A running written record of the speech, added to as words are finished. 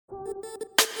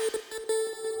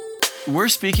We're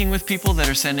speaking with people that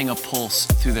are sending a pulse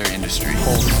through their industry.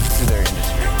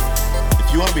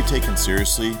 If you want to be taken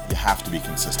seriously, you have to be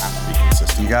consistent.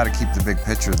 You got to keep the big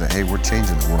picture that, hey, we're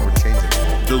changing the world.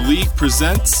 The League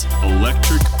presents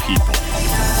Electric People.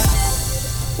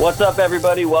 What's up,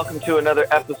 everybody? Welcome to another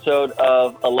episode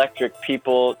of Electric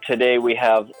People. Today we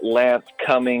have Lance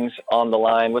Cummings on the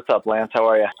line. What's up, Lance? How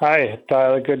are you? Hi,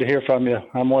 Tyler. Good to hear from you.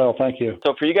 I'm well, thank you.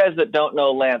 So for you guys that don't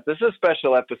know Lance, this is a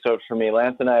special episode for me.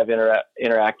 Lance and I have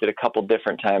interacted a couple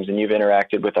different times, and you've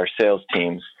interacted with our sales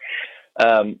teams.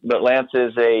 But Lance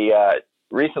is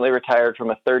recently retired from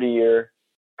a 30-year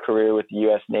career with the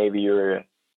U.S. Navy. You were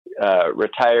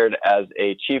retired as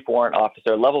a Chief Warrant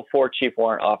Officer, Level 4 Chief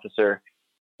Warrant Officer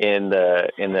in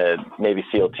the Navy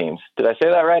SEAL teams. Did I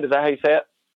say that right? Is that how you say it?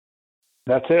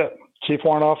 That's it. Chief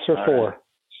Warrant Officer 4. Right.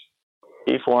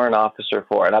 Chief Warrant Officer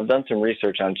 4. And I've done some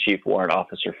research on Chief Warrant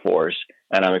Officer 4s,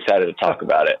 and I'm excited to talk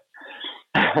about it.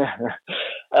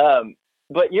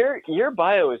 But your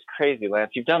bio is crazy,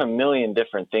 Lance. You've done a million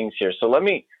different things here. So let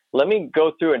me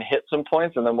go through and hit some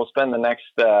points, and then we'll spend the next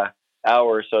hour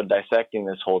or so dissecting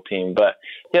this whole team. But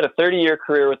you had a 30-year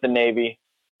career with the Navy.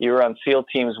 You were on SEAL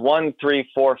teams 1, 3,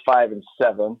 4, 5, and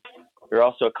 7. You're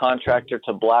also a contractor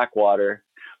to Blackwater.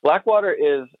 Blackwater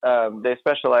is, they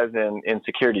specialize in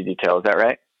security detail. Is that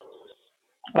right?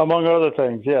 Among other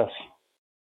things, yes.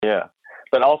 Yeah.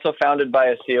 But also founded by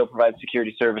a SEAL, provides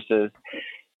security services.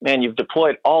 Man, you've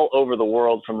deployed all over the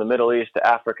world, from the Middle East to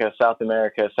Africa, South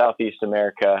America, Southeast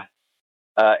America.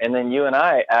 And then you and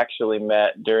I actually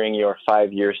met during your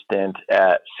 5-year stint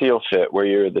at SEALFIT, where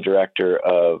you were the director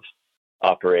of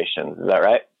operations. Is that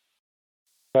right?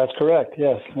 That's correct.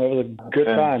 Yes. It was a good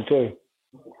time too.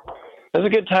 It was a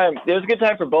good time. It was a good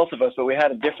time for both of us, but we had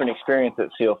a different experience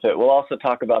at SEALFIT. We'll also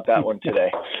talk about that one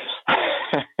today.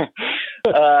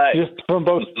 Just from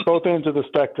both ends of the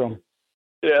spectrum.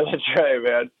 Yeah, that's right,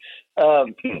 man.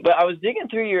 But I was digging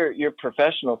through your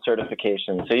professional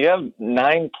certifications. So you have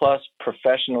 9+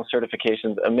 professional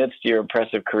certifications amidst your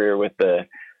impressive career with the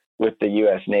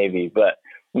U.S. Navy. But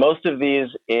most of these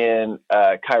in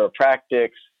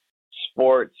chiropractics,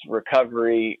 sports,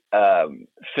 recovery,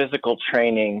 physical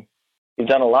training. You've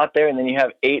done a lot there. And then you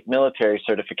have 8 military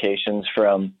certifications,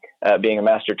 from being a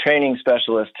master training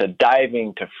specialist to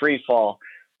diving to free fall,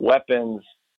 weapons,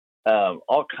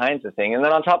 all kinds of things. And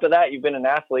then on top of that, you've been an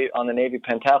athlete on the Navy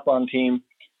pentathlon team,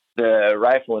 the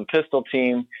rifle and pistol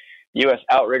team, U.S.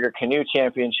 Outrigger Canoe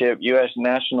Championship, U.S.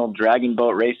 National Dragon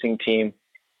Boat Racing Team.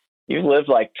 You've lived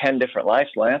like 10 different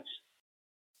lives, Lance.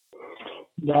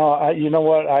 No, you know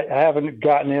what? I haven't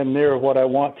gotten in near what I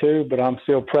want to, but I'm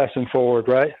still pressing forward,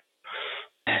 right?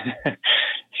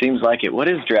 Seems like it. What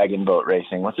is dragon boat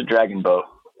racing? What's a dragon boat?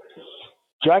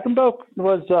 Dragon boat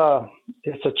was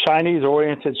it's a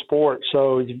Chinese-oriented sport.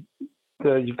 So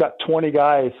you've got 20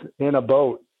 guys in a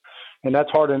boat, and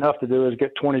that's hard enough to do, is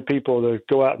get 20 people to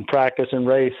go out and practice and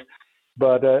race.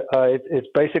 But it's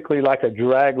basically like a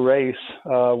drag race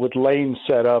with lanes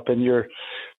set up, and you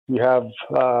have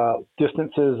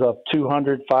distances of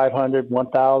 200, 500,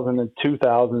 1,000, and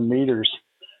 2,000 meters.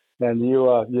 And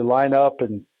you line up,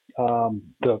 and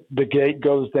the gate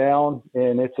goes down,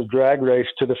 and it's a drag race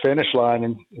to the finish line.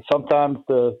 And sometimes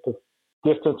the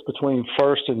distance between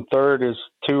first and third is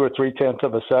 2 or 3/10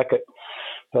 of a second.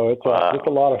 So it's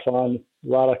a lot of fun, a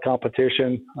lot of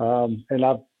competition, and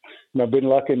I've been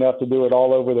lucky enough to do it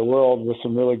all over the world with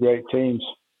some really great teams.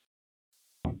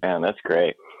 Man, that's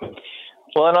great.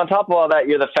 Well, and on top of all that,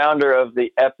 you're the founder of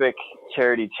the Epic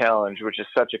Charity Challenge, which is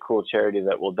such a cool charity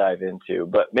that we'll dive into.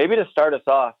 But maybe to start us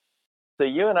off, so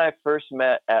you and I first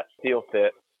met at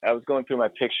SEALFIT. I was going through my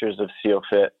pictures of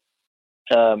SEALFIT.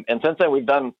 And since then, we've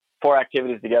done 4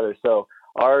 activities together. So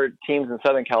our teams in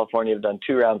Southern California have done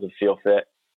 2 rounds of SEALFIT.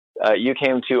 You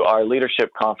came to our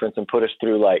leadership conference and put us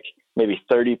through like maybe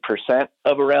 30%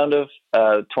 of a round of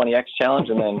 20X challenge.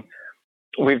 And then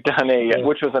we've done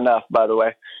which was enough, by the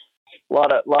way. A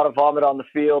lot of vomit on the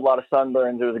field, a lot of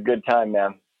sunburns. It was a good time,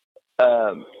 man.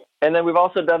 And then we've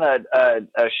also done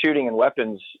a shooting and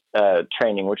weapons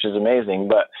training, which is amazing.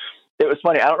 But it was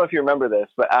funny. I don't know if you remember this,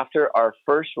 but after our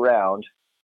first round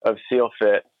of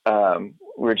SEALFIT,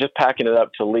 we were just packing it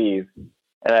up to leave,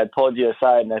 and I pulled you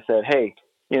aside and I said, "Hey,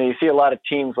 you see a lot of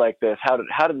teams like this.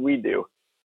 How did we do?"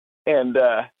 And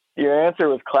your answer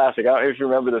was classic. I don't know if you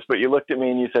remember this, but you looked at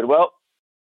me and you said, "Well,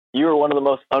 you were one of the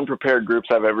most unprepared groups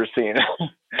I've ever seen,"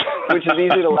 which is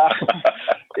easy to laugh.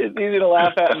 It's easy to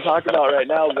laugh at and talk about right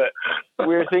now, but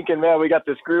we were thinking, man, we got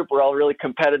this group. We're all really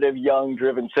competitive, young,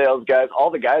 driven sales guys. All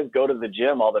the guys go to the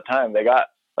gym all the time. They got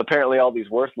apparently all these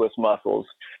worthless muscles.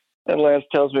 And Lance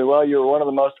tells me, well, you were one of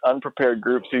the most unprepared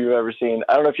groups you've ever seen.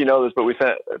 I don't know if you know this, but we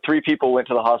sent 3 people went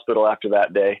to the hospital after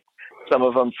that day. Some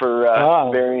of them for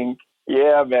varying.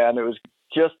 Yeah, man, it was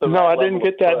just the. No, I didn't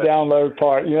get that download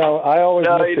part. I always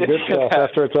miss the good stuff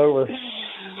after it's over.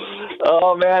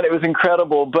 Oh man, it was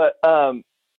incredible. But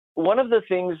one of the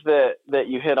things that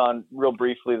you hit on real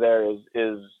briefly there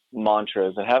is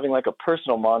mantras, and having like a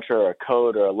personal mantra or a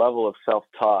code or a level of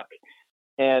self-talk.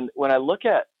 And when I look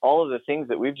at all of the things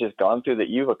that we've just gone through that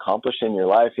you've accomplished in your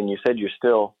life, and you said you're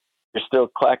still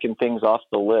clacking things off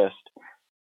the list,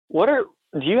 do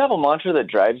you have a mantra that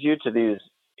drives you to these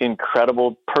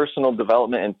incredible personal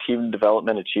development and team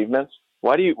development achievements?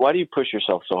 Why do you push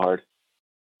yourself so hard?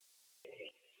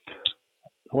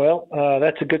 Well,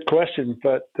 that's a good question.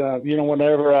 But,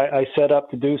 whenever I set up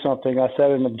to do something, I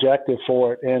set an objective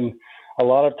for it. And a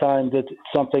lot of times it's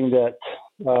something that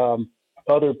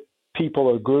other people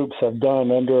or groups have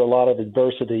done under a lot of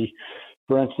adversity.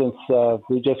 For instance,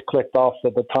 we just clicked off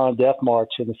the Bataan Death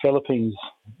March in the Philippines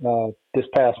this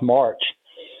past March.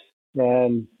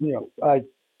 And, I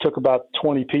took about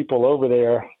 20 people over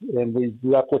there and we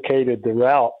replicated the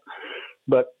route.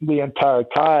 But the entire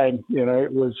time,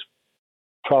 it was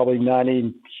probably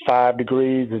 95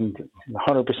 degrees and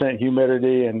 100%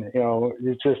 humidity. And,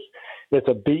 it's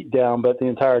a beat down. But the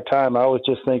entire time I was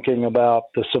just thinking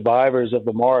about the survivors of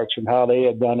the march and how they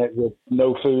had done it with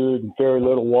no food and very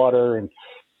little water. And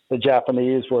the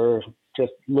Japanese were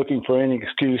just looking for any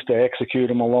excuse to execute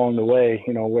them along the way,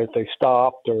 where they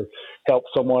stopped or helped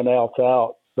someone else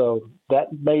out. So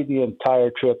that made the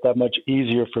entire trip that much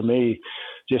easier for me,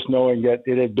 just knowing that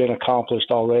it had been accomplished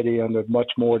already under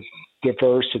much more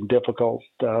diverse and difficult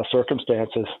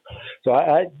circumstances. So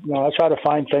I try to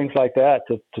find things like that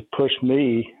to push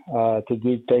me to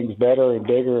do things better and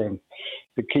bigger and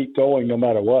to keep going no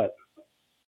matter what.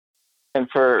 And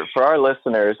for our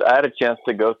listeners, I had a chance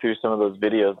to go through some of those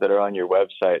videos that are on your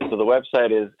website. So the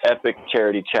website is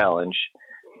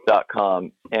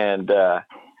epiccharitychallenge.com. And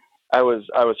I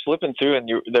was flipping through, and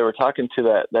they were talking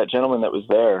to that gentleman that was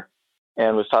there,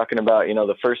 and was talking about,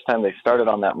 the first time they started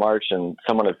on that march and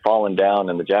someone had fallen down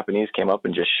and the Japanese came up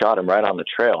and just shot him right on the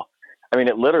trail. I mean,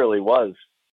 it literally was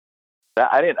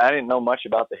that. I didn't know much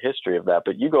about the history of that,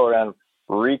 but you go around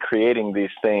recreating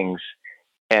these things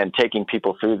and taking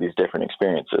people through these different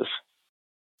experiences.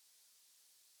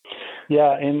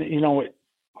 Yeah. And,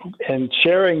 and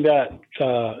sharing that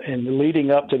and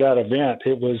leading up to that event,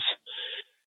 it was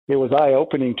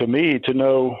eye-opening to me to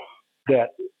know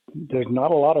that there's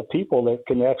not a lot of people that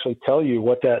can actually tell you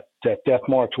what that death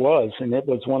march was. And it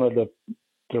was one of the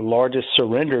largest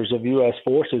surrenders of U.S.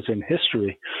 forces in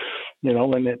history, and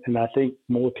I think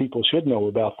more people should know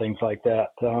about things like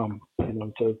that.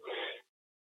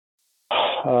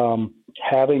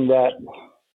 Having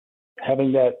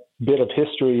that bit of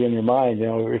history in your mind,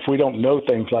 if we don't know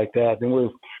things like that, then we're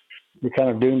kind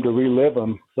of doomed to relive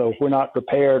them. So if we're not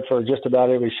prepared for just about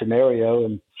every scenario,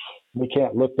 and we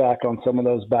can't look back on some of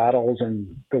those battles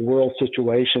and the world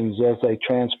situations as they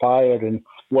transpired and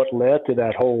what led to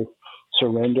that whole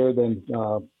surrender, then,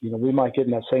 we might get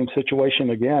in that same situation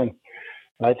again.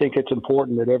 I think it's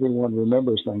important that everyone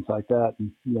remembers things like that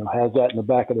and, has that in the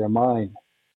back of their mind.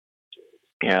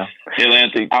 Yeah. Hey,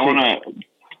 Lance,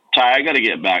 I got to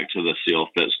get back to the SEAL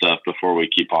Fit stuff before we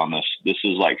keep on this. This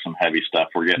is like some heavy stuff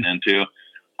we're getting into.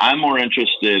 I'm more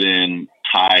interested in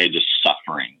Ty just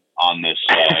suffering on this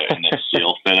in this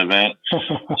SEAL Fit event.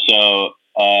 So,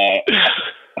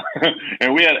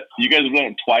 and you guys have done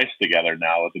it twice together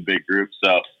now with a big group.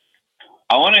 So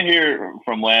I want to hear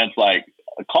from Lance, like,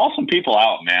 call some people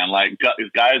out, man. Like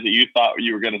guys that you thought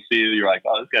you were going to see, you're like,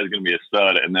 oh, this guy's going to be a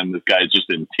stud. And then this guy's just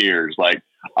in tears. Like,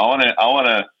 I want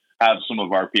to have some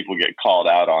of our people get called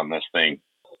out on this thing.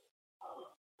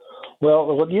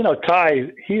 Well,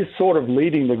 Ty, he's sort of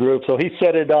leading the group, so he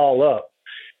set it all up.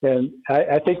 And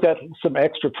I think that's some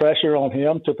extra pressure on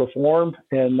him to perform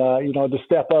and, to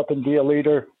step up and be a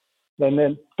leader.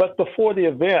 But before the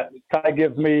event, Ty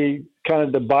gives me kind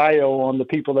of the bio on the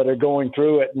people that are going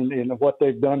through it and what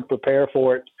they've done to prepare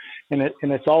for it. And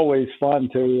it's always fun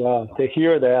to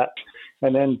hear that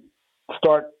and then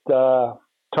start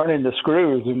turning the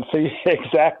screws and see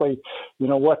exactly,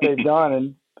 what they've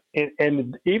done.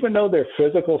 And even though they're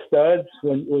physical studs,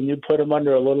 when you put them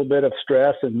under a little bit of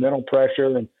stress and mental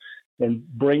pressure and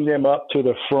bring them up to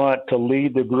the front to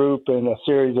lead the group in a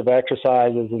series of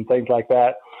exercises and things like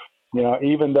that,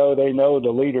 even though they know the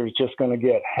leader is just going to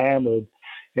get hammered,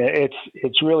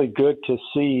 it's really good to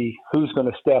see who's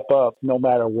going to step up no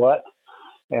matter what.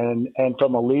 And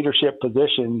from a leadership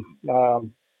position,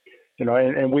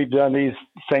 and we've done these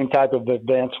same type of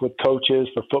events with coaches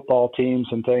for football teams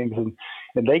and things,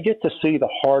 and they get to see the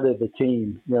heart of the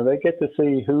team. They get to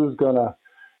see who's gonna,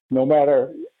 no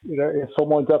matter if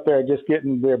someone's up there just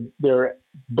getting their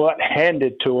butt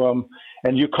handed to them,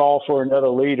 and you call for another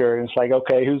leader, and it's like,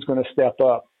 okay, who's going to step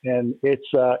up? And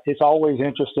it's always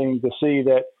interesting to see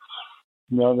that,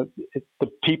 the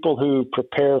people who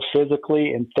prepare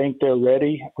physically and think they're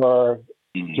ready are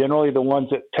generally the ones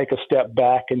that take a step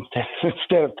back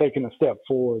instead of taking a step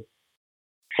forward.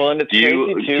 Well, and it's crazy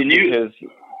too because.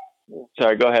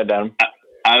 Sorry, go ahead, Adam.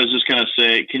 I was just going to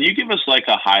say, can you give us like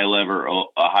a high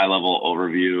level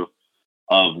overview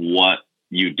of what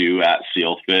you do at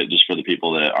SEAL Fit, just for the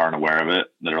people that aren't aware of it,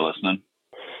 that are listening?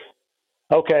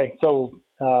 Okay. So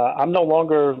I'm no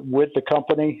longer with the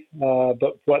company,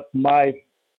 but what my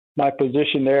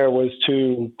position there was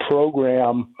to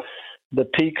program the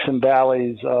peaks and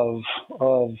valleys of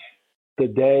the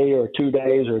day or 2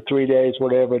 days or 3 days,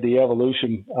 whatever the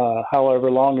evolution,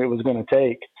 however long it was going to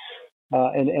take.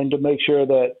 And to make sure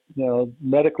that,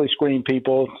 medically screen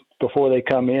people before they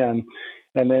come in,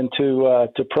 and then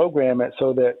to program it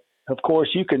so that, of course,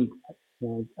 you can,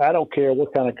 I don't care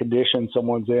what kind of condition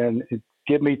someone's in,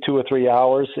 give me 2 or 3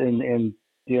 hours and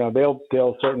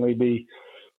they'll certainly be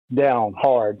down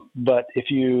hard. But if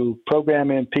you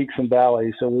program in peaks and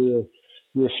valleys, so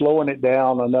we're slowing it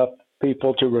down enough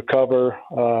people to recover,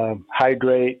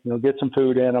 hydrate, get some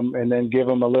food in them, and then give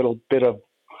them a little bit of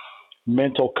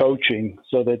mental coaching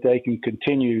so that they can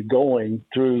continue going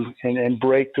through and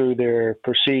break through their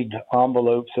perceived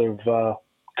envelopes of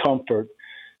comfort,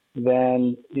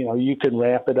 then you can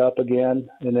ramp it up again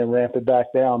and then ramp it back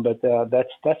down. But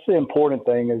that's the important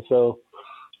thing is, so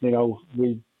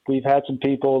we've had some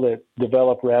people that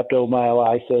develop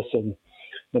rhabdomyolysis,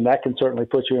 and that can certainly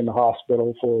put you in the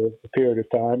hospital for a period of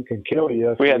time, can kill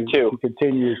you. We had 2.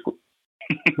 Continue.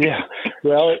 Yeah.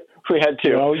 Well, we had 2.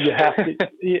 You have to,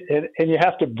 and you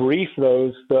have to brief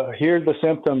those. Here's the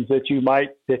symptoms that you might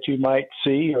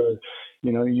see, or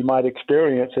you might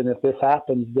experience, and if this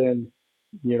happens, then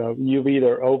you've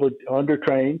either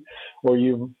undertrained, or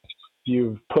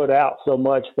you've put out so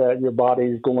much that your body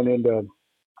is going into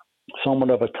somewhat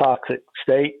of a toxic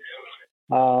state,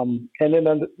 and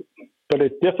then. But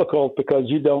it's difficult because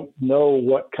you don't know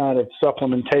what kind of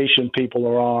supplementation people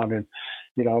are on, and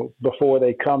before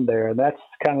they come there, and that's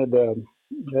kind of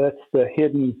the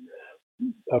hidden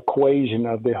equation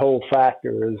of the whole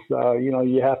factor is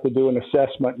you have to do an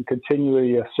assessment and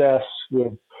continually assess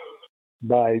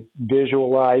by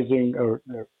visualizing or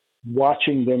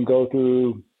watching them go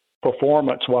through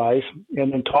performance wise,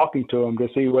 and then talking to them to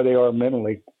see where they are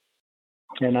mentally.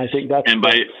 And I think that's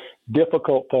the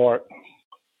difficult part.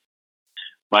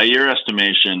 By your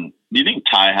estimation, do you think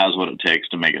Ty has what it takes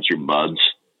to make it through BUD/S?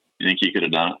 You think he could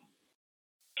have done it?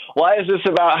 Why is this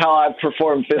about how I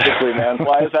perform physically, man?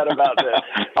 Why is that about this?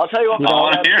 I'll tell you what. I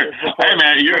want to hear. Hey,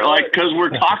 man, you're like, because we're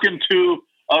talking to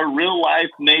a real life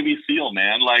Navy SEAL,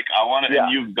 man. Like, I want to,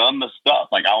 and you've done the stuff.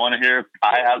 Like, I want to hear if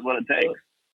Ty has what it takes.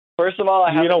 First of all,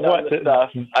 I haven't done the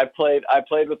stuff. I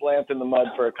played with Lance in the mud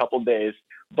for a couple days,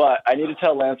 but I need to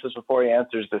tell Lance this before he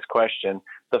answers this question.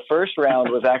 The first round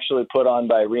was actually put on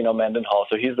by Reno Mendenhall,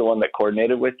 so he's the one that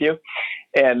coordinated with you.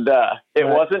 And it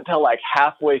wasn't till like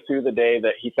halfway through the day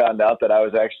that he found out that I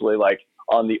was actually like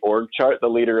on the org chart, the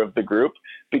leader of the group,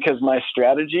 because my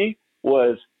strategy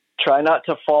was try not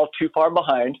to fall too far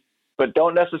behind, but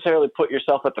don't necessarily put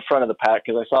yourself at the front of the pack,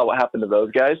 because I saw what happened to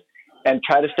those guys. And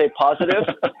try to stay positive,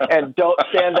 and don't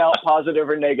stand out positive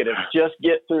or negative. Just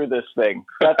get through this thing.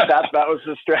 That was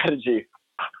the strategy.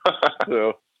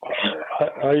 So,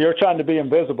 you're trying to be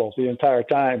invisible the entire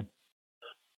time.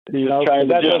 Trying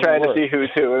to see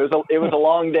who's who. It was a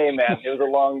long day, man. It was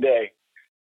a long day.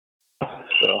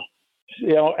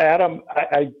 So, Adam,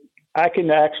 I can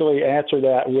actually answer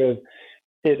that with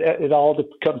it. It all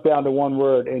comes down to one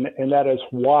word, and that is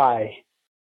why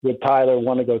would Tyler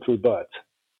want to go through BUD/S?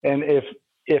 And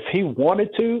if he wanted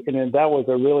to, and then that was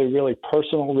a really, really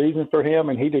personal reason for him,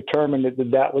 and he determined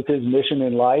that was his mission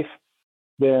in life,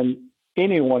 then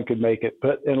anyone could make it.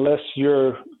 But unless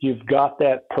you've got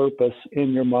that purpose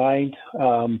in your mind,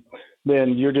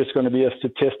 then you're just going to be a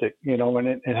statistic,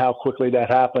 and how quickly that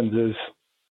happens is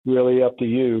really up to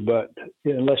you. But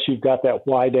unless you've got that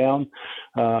why down,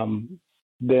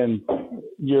 then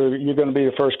you're going to be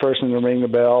the first person to ring the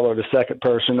bell, or the second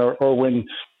person, or when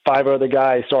 5 other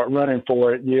guys start running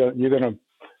for it, you're going to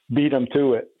beat them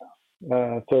to it.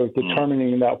 So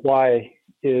determining that why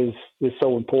is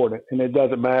so important, and it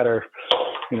doesn't matter,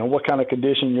 what kind of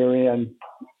condition you're in.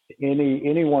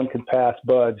 Anyone can pass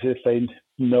BUD/S if they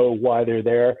know why they're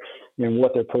there and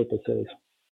what their purpose is.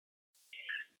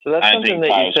 So that's something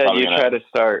that you said you try to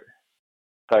start.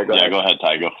 Sorry, go ahead. Go ahead,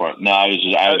 Ty. Go for it. No, I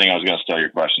think I was going to steal your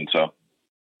question. So.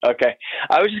 Okay.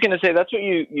 I was just going to say that's what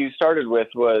you started with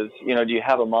was, do you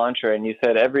have a mantra? And you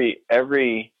said every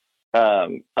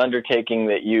undertaking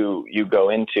that you go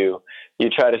into, you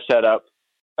try to set up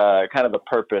kind of a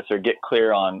purpose or get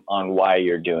clear on why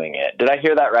you're doing it. Did I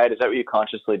hear that right? Is that what you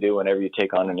consciously do whenever you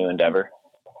take on a new endeavor?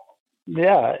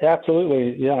 Yeah,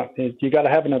 absolutely. Yeah. You got to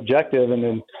have an objective, and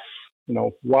then,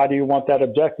 why do you want that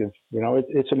objective?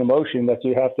 It's an emotion that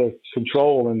you have to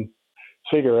control and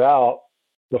figure out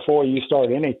before you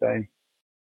start anything.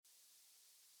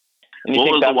 And what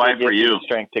was the why for you?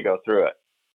 Strength to go through it.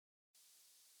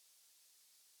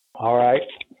 All right.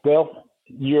 Well,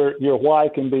 your why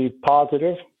can be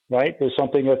positive, right? There's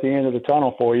something at the end of the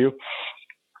tunnel for you,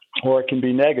 or it can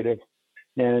be negative,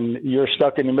 and you're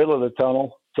stuck in the middle of the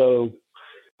tunnel. So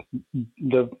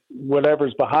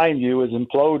whatever's behind you is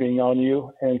imploding on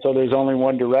you, and so there's only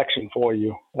one direction for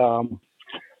you.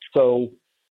 So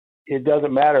it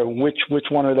doesn't matter which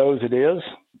one of those it is,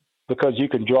 because you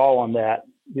can draw on that,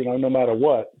 no matter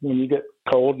what. When you get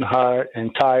cold and hot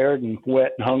and tired and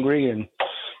wet and hungry and,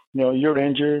 you're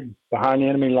injured behind the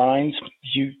enemy lines,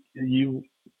 you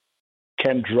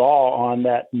can draw on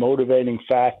that motivating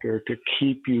factor to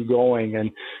keep you going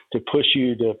and to push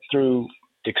you through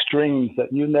extremes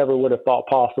that you never would have thought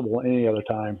possible any other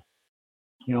time.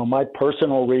 My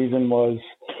personal reason was,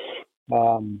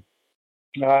 I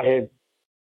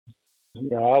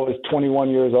was 21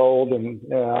 years old, and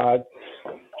I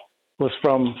was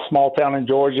from small town in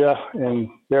Georgia, and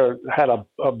there had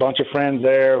a bunch of friends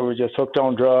there who were just hooked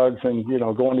on drugs and,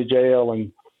 going to jail.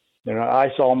 And,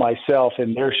 I saw myself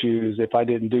in their shoes if I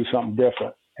didn't do something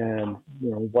different. And,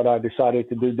 what I decided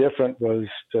to do different was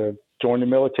to join the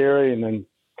military. And then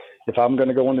if I'm going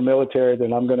to go in the military,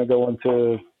 then I'm going to go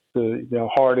into the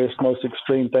hardest, most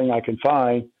extreme thing I can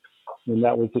find. And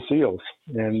that was the SEALs.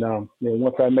 And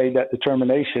once I made that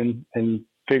determination and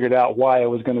figured out why I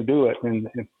was going to do it, and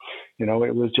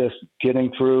it was just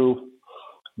getting through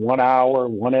 1 hour,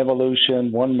 one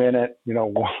evolution, 1 minute,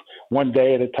 one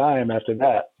day at a time. After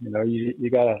that, you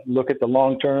got to look at the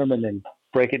long term and then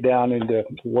break it down into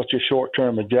what your short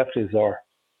term objectives are.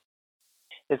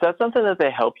 Is that something that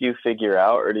they help you figure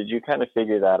out, or did you kind of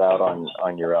figure that out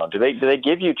on your own? Do they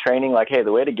give you training like, hey,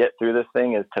 the way to get through this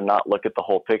thing is to not look at the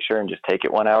whole picture and just take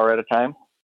it 1 hour at a time?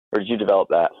 Or did you develop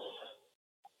that?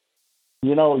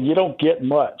 You don't get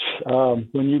much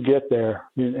when you get there.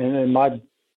 And in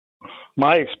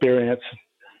my experience,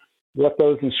 what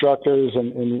those instructors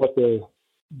and what the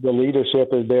leadership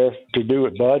is there to do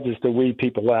at BUD/S is to weed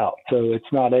people out. So it's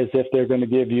not as if they're going to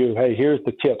give you, hey, here's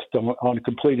the tips on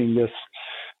completing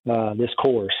this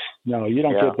course. No, you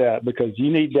don't get that, because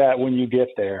you need that when you get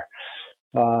there.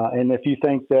 And if you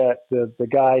think that the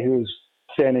guy who's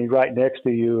standing right next to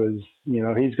you is,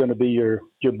 he's going to be your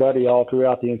buddy all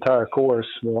throughout the entire course,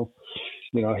 well,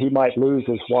 he might lose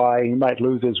his why, he might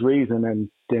lose his reason, and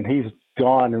then he's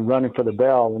gone and running for the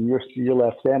bell, and you're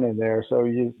left standing there. So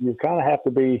you kind of have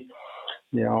to be,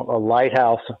 a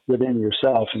lighthouse within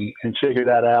yourself and figure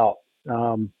that out.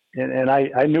 And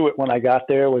I knew it when I got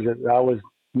there, was that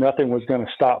nothing was going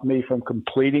to stop me from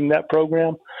completing that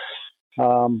program.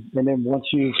 And then once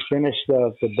you finish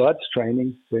the BUD/S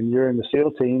training, then you're in the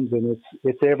SEAL teams, and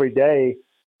it's every day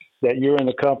that you're in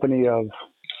the company of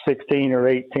 16 or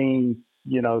 18,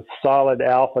 solid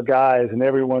alpha guys, and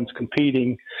everyone's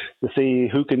competing to see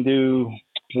who can do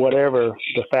whatever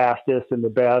the fastest and the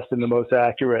best and the most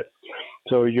accurate.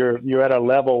 So you're at a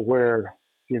level where,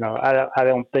 I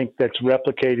don't think that's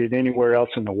replicated anywhere else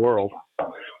in the world.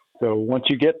 So once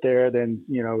you get there, then,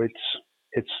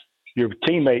 it's your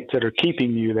teammates that are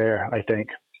keeping you there, I think.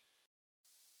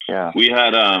 Yeah. We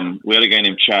had a guy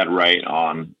named Chad Wright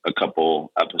on a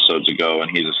couple episodes ago,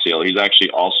 and he's a SEAL. He's actually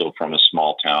also from a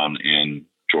small town in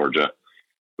Georgia,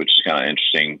 which is kind of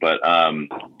interesting. But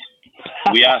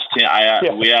we asked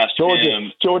him. We asked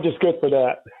him. Georgia's good for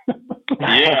that.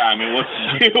 Yeah, I mean, what's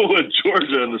the deal with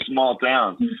Georgia and the small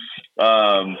town?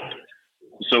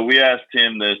 So we asked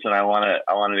him this, and I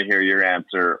wanted to hear your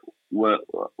answer.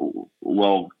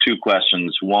 Well, two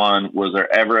questions. One, was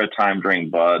there ever a time during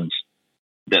BUD/S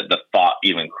that the thought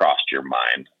even crossed your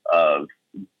mind of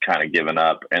kind of giving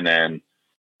up? And then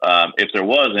if there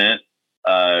wasn't,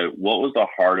 what was the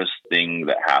hardest thing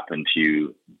that happened to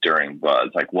you during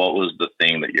BUD/S? Like, what was the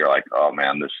thing that you're like, oh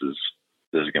man, this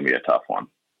is going to be a tough one?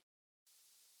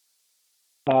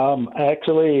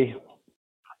 Actually,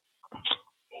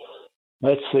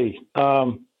 let's see.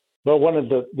 Well, one of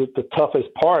the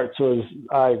toughest parts was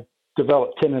I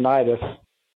developed tendonitis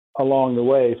along the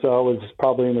way. So I was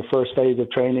probably in the first phase of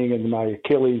training, and my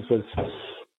Achilles was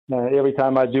every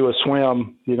time I do a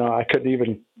swim, I couldn't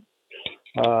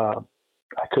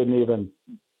even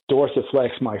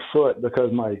dorsiflex my foot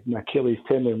because my Achilles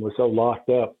tendon was so locked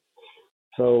up.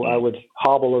 So I would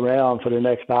hobble around for the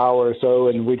next hour or so,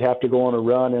 and we'd have to go on a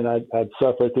run, and I'd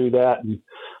suffer through that. And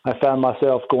I found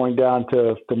myself going down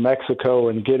to Mexico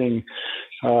and getting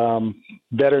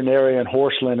veterinarian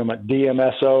horse liniment,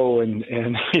 DMSO,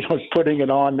 and putting it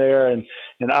on there and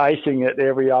icing it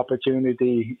every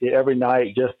opportunity, every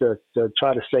night, just to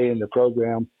try to stay in the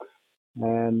program.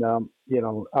 And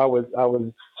I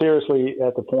was seriously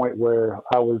at the point where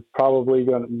I was probably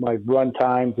my run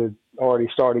times had already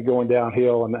started going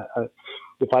downhill, and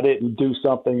if I didn't do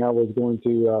something, I was going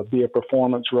to be a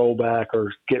performance rollback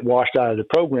or get washed out of the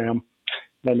program.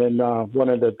 And then one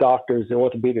of the doctors, the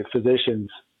orthopedic physicians,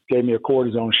 gave me a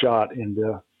cortisone shot and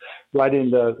right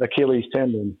in the Achilles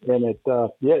tendon, and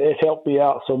it helped me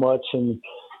out so much, and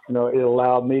it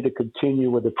allowed me to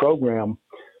continue with the program.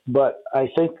 But I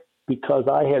think because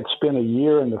I had spent a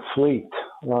year in the fleet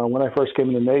when I first came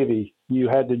in the Navy, you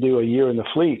had to do a year in the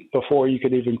fleet before you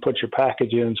could even put your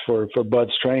package in for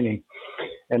BUD/S training.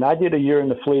 And I did a year in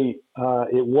the fleet.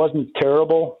 It wasn't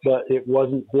terrible, but it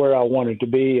wasn't where I wanted to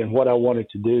be and what I wanted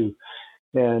to do.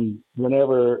 And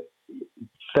whenever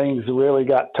things really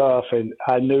got tough, and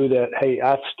I knew that, hey,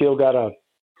 I've still got a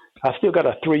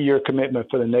 3-year commitment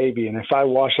for the Navy. And if I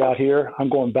wash out here, I'm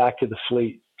going back to the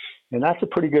fleet. And that's a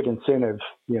pretty good incentive,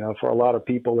 for a lot of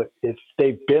people if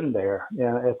they've been there.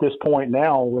 And at this point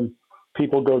now, when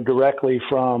people go directly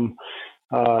from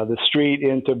the street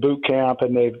into boot camp,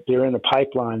 and they're in the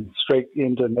pipeline straight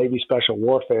into Navy Special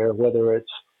Warfare, whether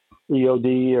it's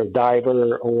EOD or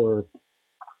diver or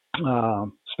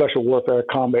Special Warfare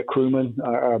combat crewmen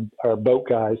or boat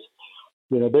guys,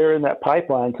 they're in that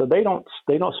pipeline. So they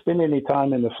don't spend any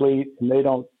time in the fleet, and they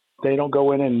don't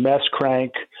go in and mess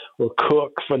crank or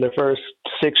cook for the first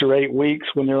 6 or 8 weeks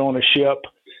when they're on a ship.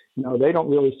 They don't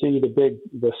really see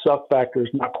the suck factor is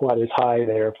not quite as high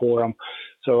there for them.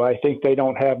 So I think they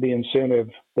don't have the incentive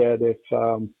that if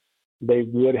they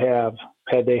would have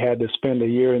had they had to spend a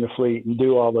year in the fleet and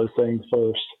do all those things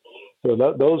first. So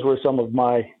those were some of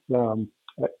my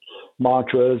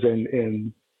mantras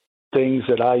and things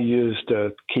that I used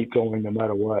to keep going no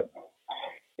matter what.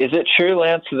 Is it true,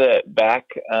 Lance, that back,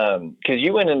 because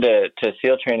you went into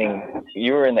SEAL training,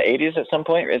 you were in the 80s at some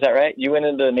point, is that right? You went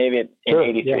into the Navy in Sure,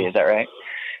 83, yeah. Is that right?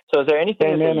 So is there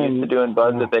anything that they used to do in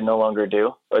BUD/S that they no longer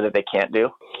do or that they can't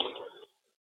do?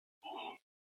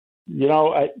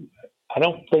 I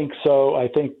don't think so. I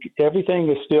think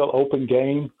everything is still open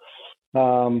game.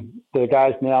 The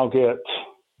guys now get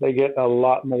a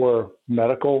lot more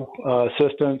medical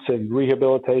assistance and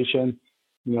rehabilitation.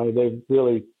 They've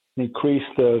really increase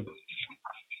the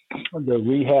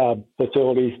rehab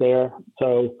facilities there.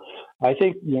 So I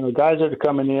think, guys that are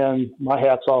coming in, my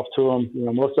hat's off to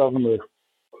them. Most of them are,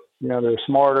 they're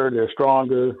smarter, they're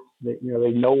stronger. They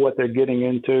know what they're getting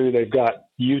into. They've got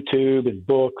YouTube and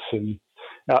books and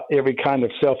every kind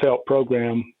of self-help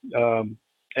program.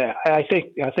 I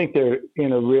think they're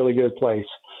in a really good place.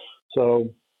 So,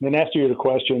 in answer to your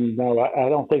question, no, I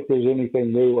don't think there's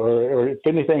anything new, or if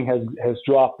anything has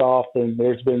dropped off, then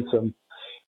there's been some,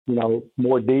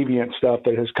 more deviant stuff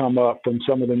that has come up from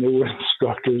some of the newer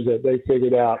instructors that they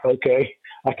figured out, okay,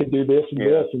 I can do this and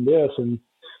this and this. And,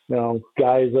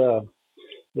 guys,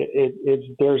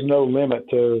 there's no limit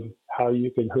to how you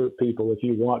can hurt people if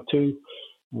you want to,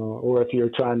 or if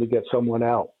you're trying to get someone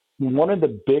out. And one of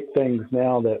the big things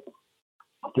now that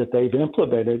they've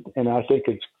implemented, and I think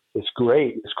it's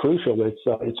great, it's crucial,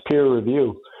 it's peer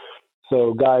review.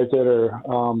 So guys that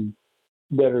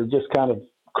are just kind of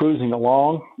cruising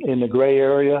along in the gray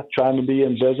area, trying to be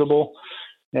invisible,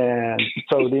 and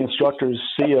so the instructors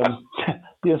see them.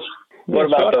 What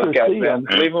about those guys, man?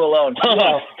 Leave them alone.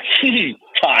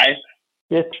 Ty.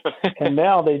 And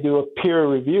now they do a peer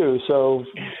review, so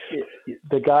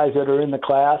the guys that are in the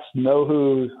class know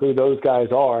who those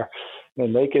guys are,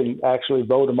 and they can actually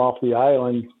vote them off the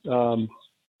island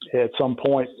at some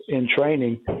point in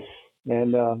training.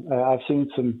 And I've seen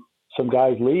some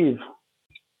guys leave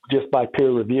just by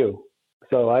peer review.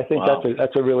 So I think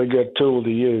that's a really good tool to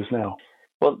use now.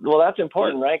 Well, that's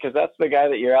important, right? Because that's the guy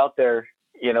that you're out there,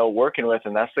 working with,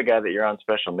 and that's the guy that you're on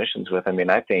special missions with. I mean,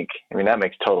 that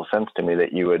makes total sense to me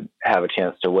that you would have a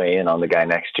chance to weigh in on the guy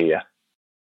next to you.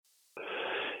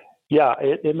 Yeah,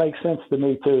 it makes sense to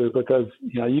me too, because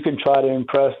you can try to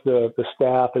impress the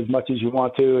staff as much as you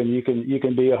want to, and you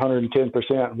can be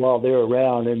 110% while they're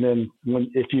around, and then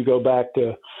if you go back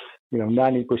to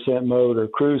 90% mode or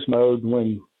cruise mode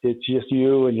when it's just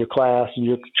you and your class, and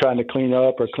you're trying to clean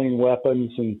up or clean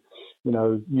weapons, and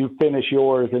you finish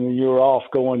yours, and you're off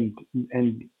going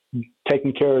and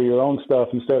taking care of your own stuff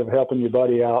instead of helping your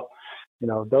buddy out.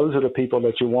 Those are the people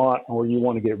that you want or you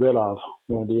want to get rid of,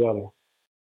 one or the other.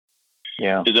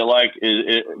 Yeah. Is it like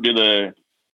do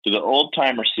the old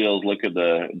timer SEALs look at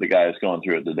the guys going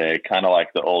through it today, kind of like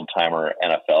the old timer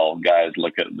NFL guys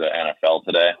look at the NFL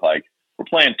today? Like, we're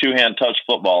playing 2-hand touch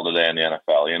football today in the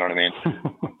NFL. You know what I mean?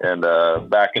 And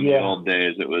back in the old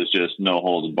days, it was just no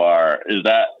holds bar. Is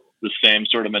that the same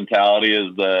sort of mentality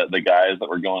as the guys that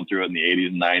were going through it in the 80s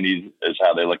and 90s? Is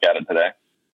how they look at it today?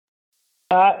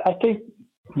 I think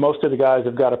most of the guys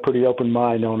have got a pretty open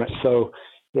mind on it. So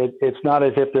it's not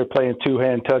as if they're playing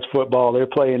 2-hand touch football. They're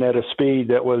playing at a speed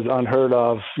that was unheard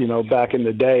of, back in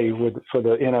the day for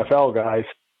the NFL guys.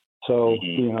 So,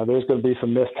 there's going to be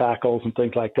some missed tackles and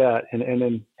things like that. And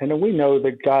then we know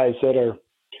the guys that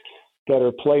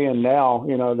are playing now,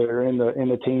 that are in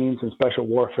the teams and special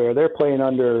warfare, they're playing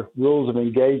under rules of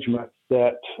engagement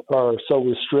that are so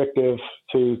restrictive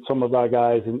to some of our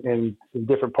guys in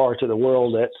different parts of the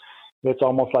world that it's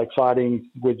almost like fighting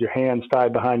with your hands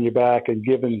tied behind your back and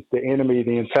giving the enemy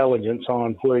the intelligence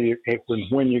on when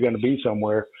you're going to be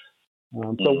somewhere.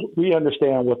 So we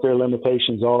understand what their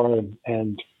limitations are,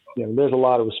 and there's a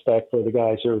lot of respect for the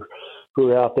guys who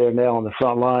are out there now on the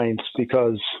front lines,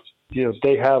 because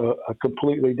they have a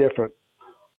completely different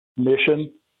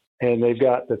mission, and they've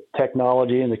got the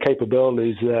technology and the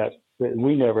capabilities that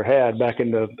we never had back in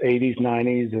the 80s,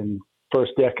 90s, and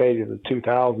first decade of the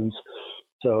 2000s.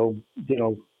 So,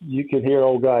 you can hear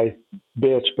old guys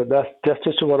bitch, but that's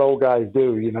just what old guys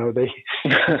do. They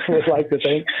like to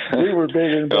think we were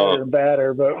bigger and better and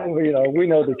badder, but we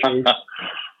know the truth.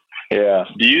 Yeah.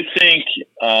 Do you think,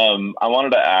 I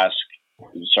wanted to ask,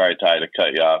 sorry, Ty, to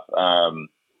cut you off.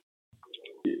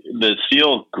 The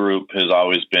SEAL group has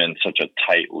always been such a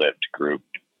tight-lipped group,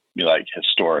 like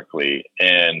historically.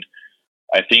 And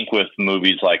I think with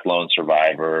movies like Lone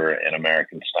Survivor and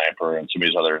American Sniper and some of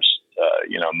these others,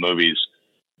 movies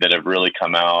that have really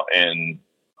come out and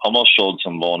almost showed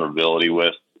some vulnerability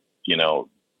with,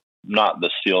 not the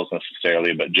SEALs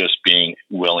necessarily, but just being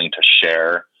willing to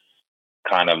share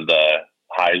kind of the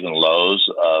highs and lows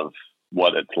of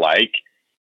what it's like.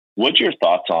 What's your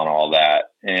thoughts on all that?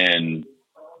 And,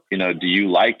 do you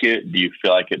like it? Do you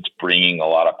feel like it's bringing a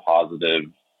lot of positive,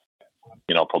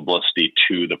 publicity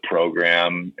to the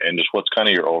program? And just what's kind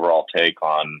of your overall take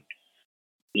on,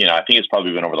 I think it's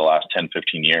probably been over the last 10,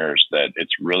 15 years that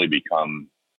it's really become,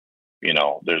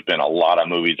 there's been a lot of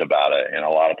movies about it and a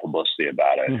lot of publicity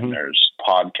about it. Mm-hmm. And there's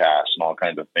podcasts and all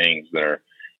kinds of things that are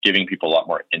giving people a lot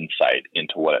more insight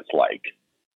into what it's like.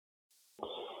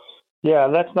 Yeah,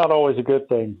 that's not always a good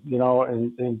thing,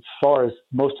 and as far as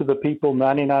most of the people,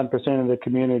 99% of the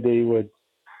community would,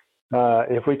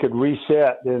 if we could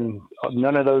reset, then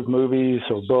none of those movies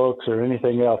or books or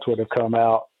anything else would have come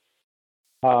out.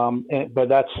 But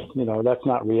that's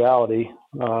not reality.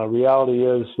 Reality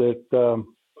is that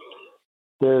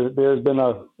there's been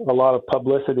a lot of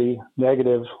publicity,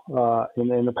 negative,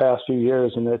 in the past few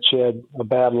years, and it shed a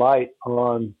bad light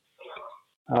on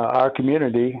our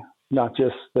community, not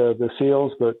just the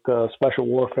SEALs, but special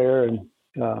warfare and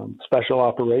special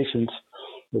operations.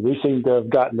 We seem to have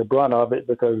gotten the brunt of it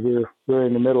because we're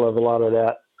in the middle of a lot of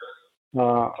that.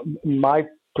 My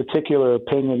particular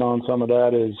opinion on some of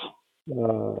that is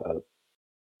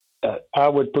I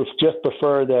would just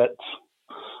prefer that,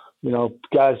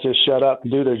 guys just shut up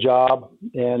and do their job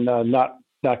and not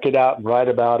get out and write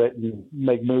about it and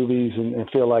make movies and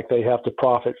feel like they have to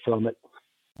profit from it.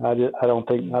 I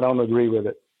don't agree with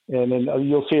it. And then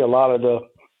you'll see a lot of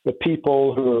the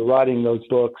people who are writing those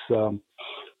books,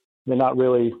 they're not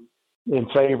really in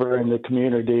favor in the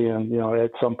community. And,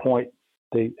 at some point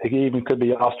they even could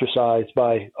be ostracized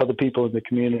by other people in the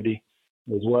community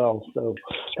as well. So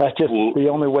that's just the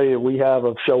only way that we have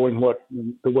of showing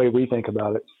the way we think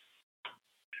about it.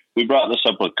 We brought this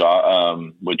up with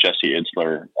Jesse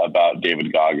Itzler about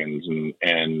David Goggins,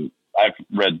 and I've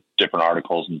read different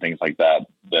articles and things like that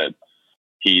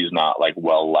he's not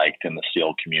well liked in the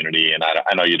SEAL community. And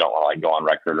I know you don't want to go on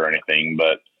record or anything,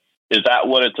 but is that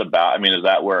what it's about? I mean, is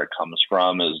that where it comes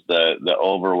from? Is the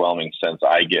overwhelming sense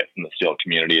I get from the SEAL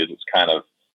community is it's kind of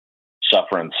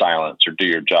suffer in silence or do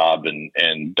your job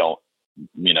and don't,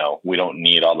 we don't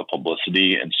need all the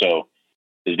publicity. And so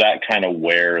is that kind of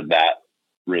where that,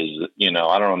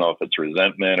 I don't know if it's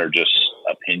resentment or just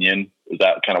opinion. Is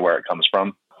that kind of where it comes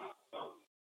from?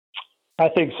 I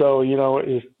think so.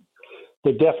 If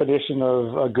the definition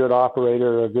of a good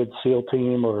operator, a good SEAL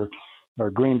team, or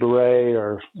Green Beret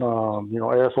or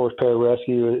Air Force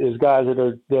Pararescue is guys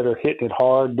that are hitting it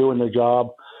hard, doing their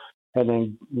job, and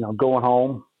then going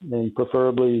home and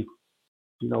preferably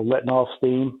letting off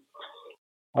steam.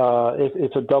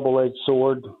 It's a double-edged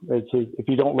sword. If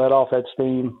you don't let off that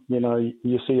steam,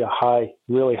 you see a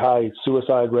really high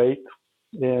suicide rate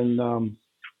in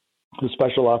the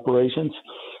special operations,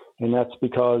 and that's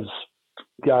because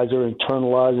guys are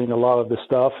internalizing a lot of the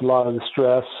stuff, a lot of the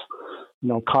stress,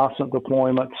 constant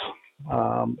deployments,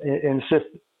 and it's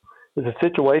a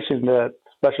situation that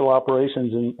special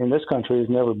operations in this country has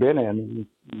never been in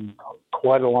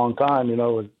quite a long time.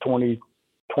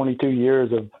 22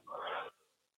 years of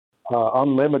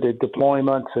unlimited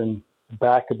deployments and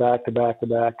back to back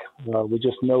with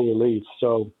just no relief.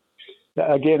 So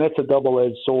again, it's a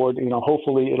double-edged sword.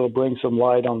 Hopefully it'll bring some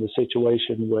light on the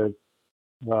situation with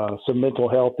some mental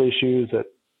health issues that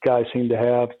guys seem to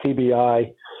have,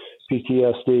 TBI,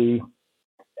 PTSD,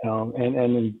 and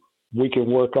then we can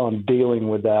work on dealing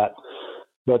with that.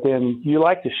 But then you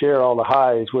like to share all the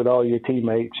highs with all your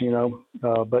teammates,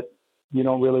 but you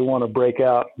don't really want to break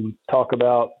out and talk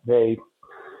about, hey,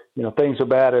 things are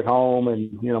bad at home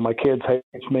and, my kids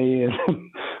hate me and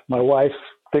my wife's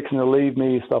fixing to leave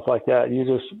me, stuff like that. You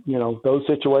just, those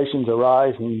situations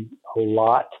arise a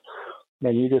lot,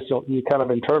 and you kind of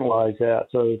internalize that.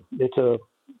 So it's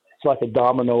like a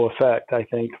domino effect, I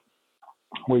think,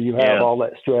 where you have all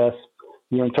that stress,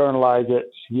 you internalize it,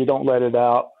 you don't let it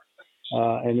out,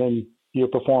 and then your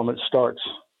performance starts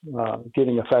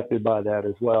getting affected by that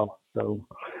as well. So,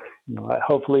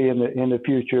 hopefully in the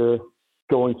future,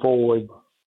 going forward,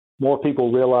 more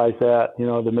people realize that,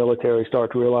 the military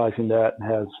starts realizing that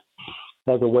and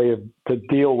has a way to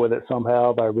deal with it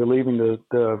somehow by relieving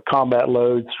the combat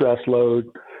load, stress load,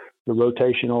 the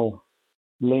rotational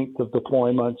length of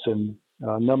deployments and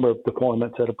number of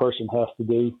deployments that a person has to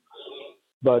do.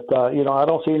 But, I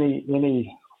don't see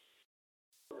any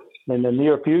in the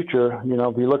near future.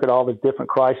 If you look at all the different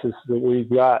crises that we've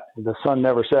got, the sun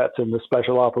never sets in the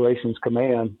Special Operations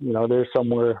Command.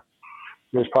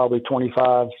 There's probably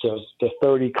 25 to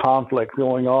 30 conflicts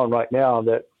going on right now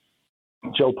that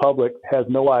Joe Public has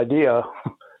no idea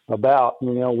about.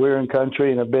 We're in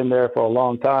country and have been there for a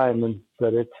long time,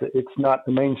 but it's not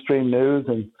the mainstream news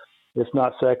and it's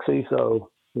not sexy. So,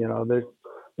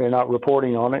 they're not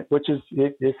reporting on it, which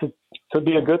could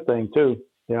be a good thing too.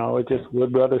 It just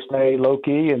would rather stay low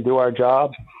key and do our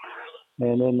job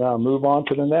and then move on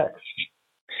to the next.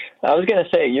 I was going to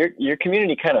say, your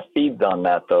community kind of feeds on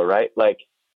that though, right? Like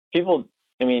people,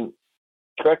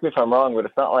 correct me if I'm wrong, but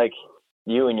it's not like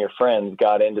you and your friends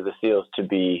got into the SEALs to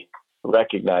be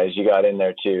recognized. You got in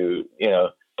there to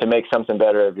make something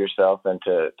better of yourself and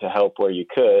to help where you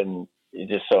could. And it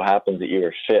just so happens that you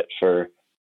were fit for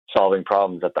solving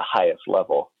problems at the highest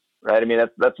level, right?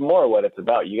 That's more what it's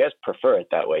about. You guys prefer it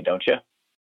that way, don't you?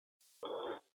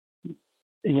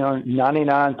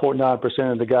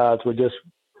 99.9% of the guys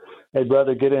they'd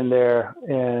rather get in there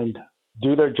and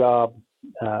do their job,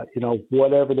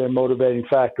 whatever their motivating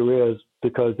factor is,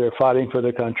 because they're fighting for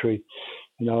their country.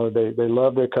 They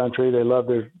love their country, they love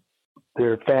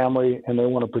their family, and they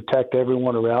want to protect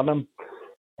everyone around them,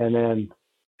 and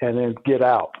then get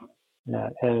out.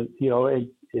 And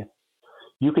if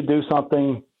you could do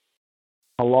something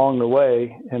along the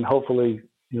way, and hopefully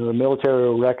the military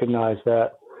will recognize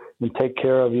that and take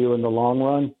care of you in the long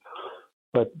run.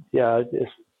 But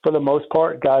for the most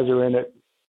part, guys are in it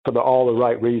for all the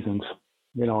right reasons.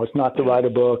 It's not to write a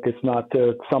book. It's not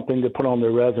something to put on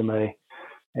their resume.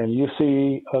 And you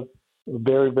see a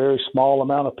very, very small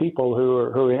amount of people who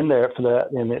are in there for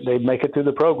that, and they make it through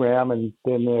the program, and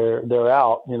then they're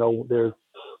out. They're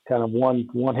kind of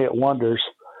one hit wonders,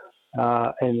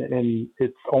 and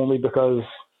it's only because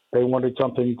they wanted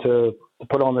something to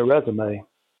put on their resume.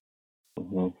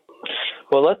 Mm-hmm.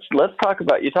 Well, let's talk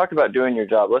about, you talked about doing your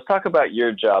job. Let's talk about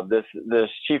your job, this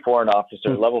Chief Warrant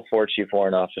Officer, level 4 Chief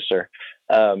Warrant Officer.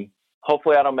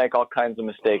 Hopefully I don't make all kinds of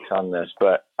mistakes on this,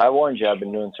 but I warned you, I've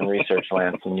been doing some research,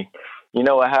 Lance, and you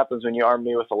know what happens when you arm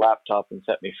me with a laptop and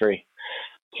set me free.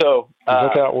 So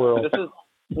look out, world.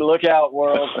 Look out,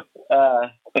 world.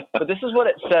 But this is what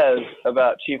it says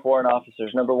about Chief Warrant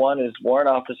Officers. Number one is warrant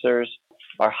officers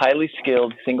are highly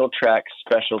skilled single-track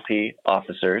specialty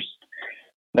officers.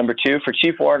 Number two, for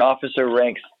Chief Warrant Officer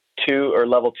ranks 2 or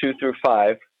level 2 through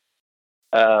 5,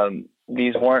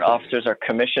 these warrant officers are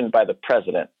commissioned by the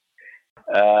president.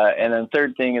 And then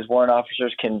third thing is warrant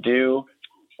officers can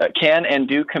and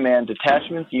do command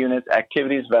detachments, units,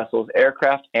 activities, vessels,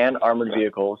 aircraft, and armored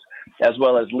vehicles, as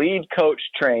well as lead, coach,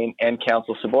 train, and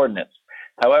counsel subordinates.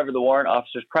 However, the warrant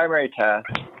officer's primary task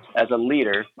as a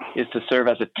leader is to serve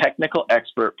as a technical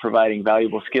expert, providing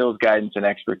valuable skills, guidance, and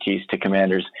expertise to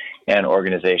commanders and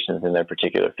organizations in their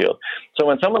particular field. So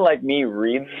when someone like me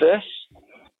reads this,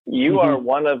 you are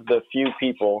one of the few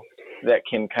people that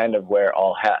can kind of wear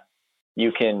all hats.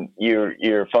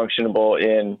 You're functionable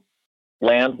in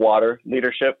land, water,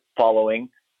 leadership, following,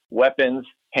 weapons,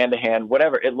 hand-to-hand,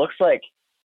 whatever. It looks like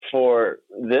for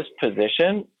this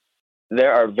position,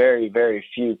 there are very, very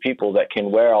few people that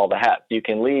can wear all the hats. You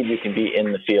can lead, you can be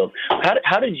in the field.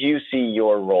 How did you see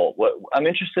your role? I'm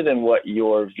interested in what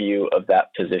your view of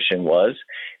that position was.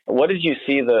 What did you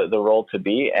see the role to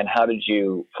be, and how did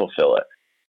you fulfill it?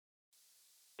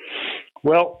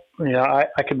 Well,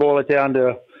 I could boil it down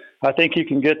to, I think you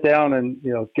can get down and,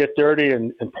 get dirty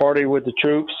and party with the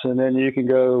troops, and then you can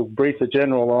go brief the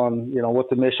general on, what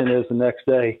the mission is the next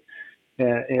day.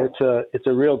 And it's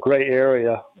a real gray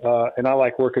area, and I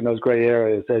like working those gray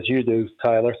areas, as you do,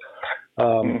 Tyler.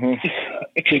 Come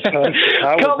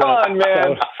on,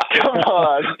 man. Come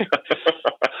on.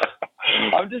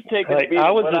 I'm just taking beat.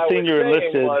 I was the senior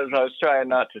enlisted. I was trying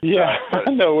not to. Yeah, I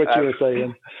know what you were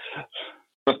saying.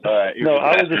 No,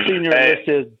 I was a senior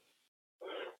enlisted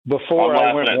before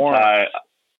I went warrant.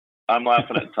 I'm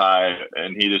laughing at Ty,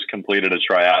 and he just completed a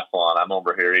triathlon. I'm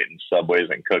over here eating Subways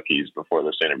and cookies before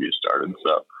this interview started,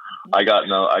 so I got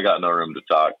no room to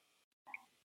talk.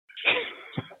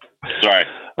 Sorry.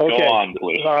 Okay. Go on,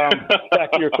 please.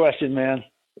 Back to your question, man.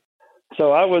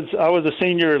 So I was a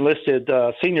senior enlisted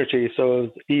senior chief, so it was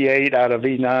E8 out of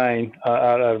E9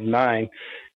 out of 9.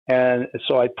 And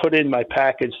so I put in my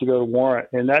package to go to warrant,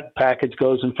 and that package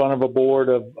goes in front of a board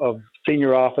of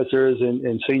senior officers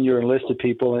and senior enlisted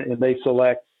people, and they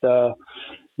select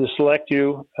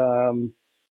you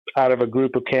out of a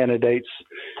group of candidates.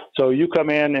 So you come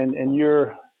in and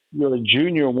you're a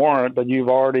junior warrant, but you've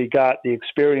already got the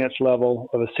experience level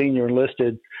of a senior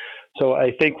enlisted. So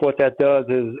I think what that does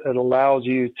is it allows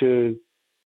you to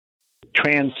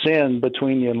transcend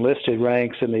between the enlisted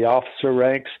ranks and the officer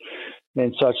ranks,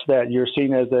 and such that you're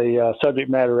seen as a subject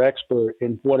matter expert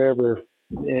in whatever.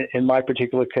 In my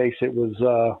particular case, it was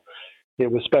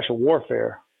special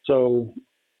warfare. So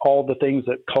all the things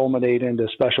that culminate into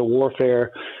special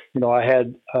warfare, I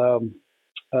had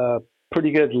a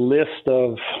pretty good list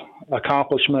of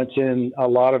accomplishments in a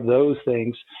lot of those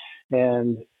things,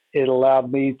 and it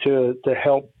allowed me to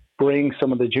help bring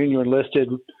some of the junior enlisted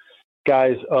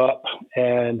guys up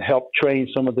and help train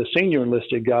some of the senior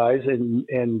enlisted guys,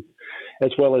 and as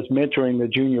well as mentoring the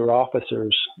junior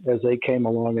officers as they came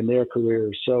along in their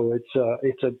careers. So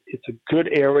it's a good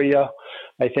area,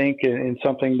 I think, and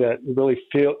something that really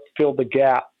filled the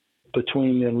gap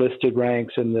between the enlisted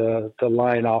ranks and the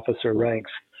line officer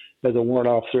ranks as a warrant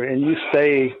officer. And you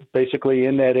stay basically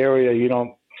in that area. You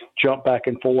don't jump back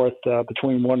and forth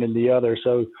between one and the other.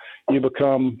 So you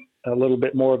become a little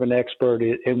bit more of an expert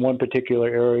in one particular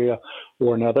area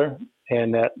or another.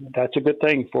 And that's a good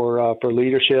thing for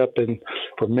leadership and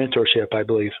for mentorship, I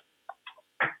believe.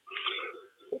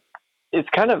 It's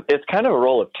kind of a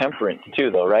role of temperance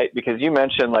too, though, right? Because you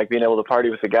mentioned like being able to party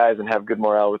with the guys and have good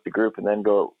morale with the group, and then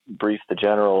go brief the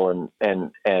general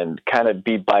and kind of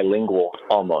be bilingual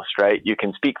almost, right? You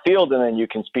can speak field and then you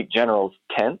can speak general's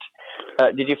tent.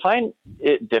 Did you find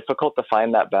it difficult to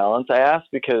find that balance? I ask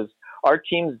because our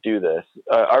teams do this.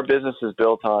 Our business is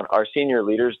built on our senior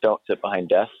leaders don't sit behind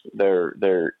desks. They're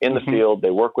in the field.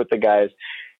 They work with the guys.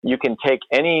 You can take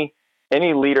any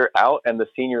leader out, and the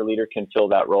senior leader can fill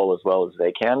that role as well as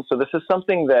they can. So this is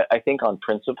something that I think on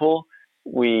principle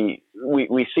we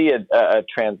see a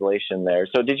translation there.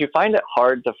 So did you find it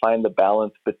hard to find the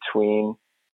balance between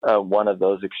one of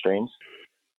those extremes?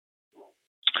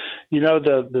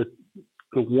 The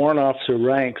warrant officer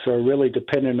ranks are really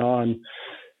dependent on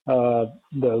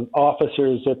the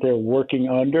officers that they're working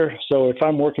under. So if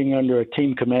I'm working under a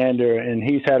team commander and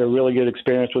he's had a really good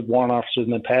experience with warrant officers in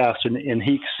the past, and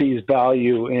he sees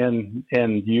value in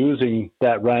using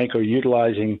that rank or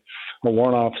utilizing a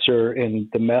warrant officer in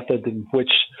the method in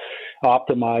which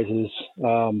optimizes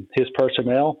his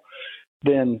personnel,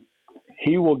 then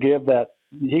he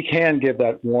can give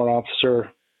that warrant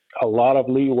officer a lot of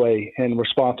leeway and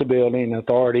responsibility and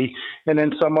authority. And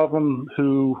then some of them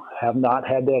who have not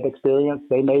had that experience,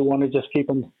 they may want to just keep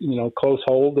them, close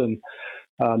hold and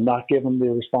not give them the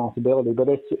responsibility. But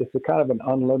it's a kind of an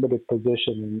unlimited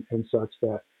position and such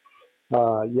that,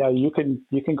 you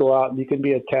can go out and you can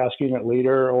be a task unit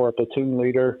leader or a platoon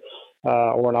leader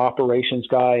or an operations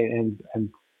guy and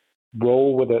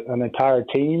roll with an entire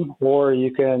team, or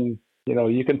you can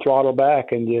throttle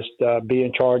back and just be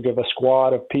in charge of a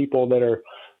squad of people that are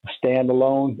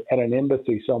standalone at an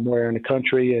embassy somewhere in the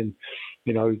country, and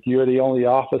you're the only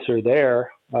officer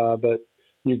there, but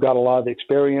you've got a lot of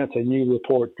experience and you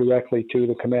report directly to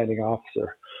the commanding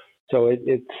officer. So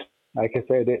it's, like I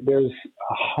said, there's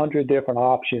 100 different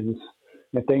options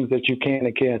and things that you can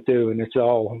and can't do. And it's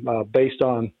all based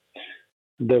on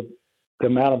the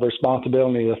amount of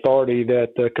responsibility and authority that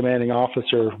the commanding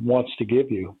officer wants to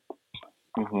give you.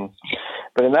 Mm-hmm.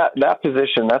 But in that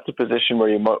position, that's a position where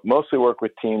you mostly work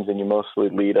with teams and you mostly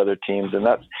lead other teams. And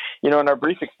that's, in our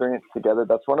brief experience together,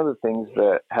 that's one of the things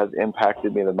that has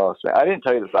impacted me the most. I didn't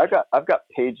tell you this. I've got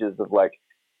pages of like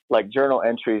journal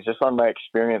entries just on my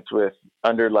experience with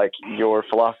under like your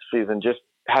philosophies and just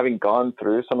having gone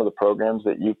through some of the programs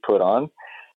that you've put on.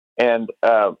 And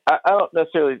I don't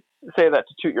necessarily say that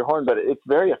to toot your horn, but it's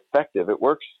very effective. It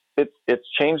works. It's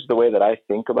changed the way that I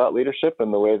think about leadership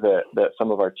and the way that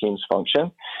some of our teams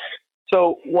function.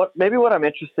 So what I'm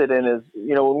interested in is,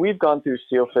 when we've gone through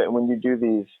SEALFIT and when you do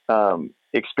these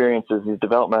experiences, these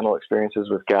developmental experiences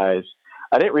with guys,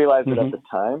 I didn't realize it at the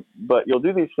time, but you'll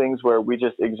do these things where we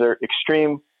just exert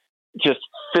extreme, just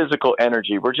physical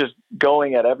energy. We're just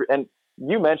going at and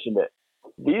you mentioned it.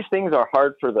 These things are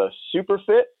hard for the super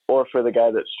fit or for the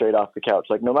guy that's straight off the couch.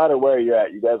 Like no matter where you're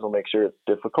at, you guys will make sure it's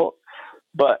difficult.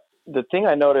 But the thing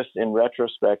I noticed in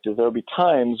retrospect is there'll be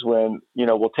times when,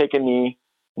 we'll take a knee,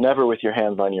 never with your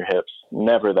hands on your hips,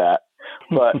 never that.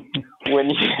 But when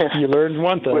you learned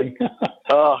one thing.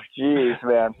 Oh, geez,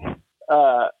 man.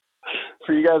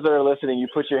 For you guys that are listening, you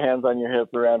put your hands on your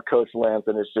hip around Coach Lance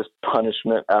and it's just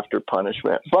punishment after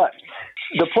punishment. But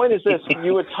the point is this,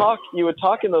 you would talk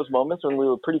in those moments when we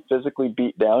were pretty physically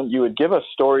beat down. You would give us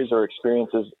stories or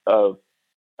experiences of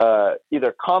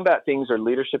either combat things or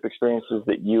leadership experiences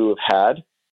that you have had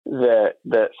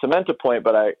that cement a point.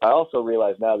 But I also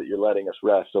realize now that you're letting us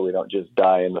rest so we don't just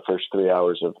die in the first 3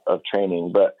 hours of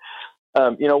training. But,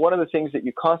 one of the things that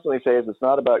you constantly say is it's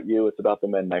not about you, it's about the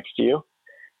men next to you.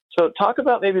 So talk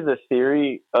about maybe the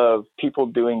theory of people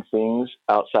doing things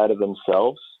outside of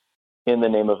themselves in the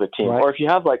name of a team. Right. Or if you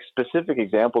have like specific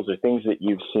examples or things that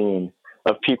you've seen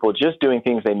of people just doing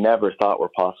things they never thought were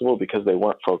possible because they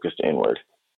weren't focused inward.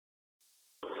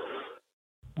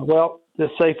 Well,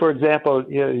 just say, for example,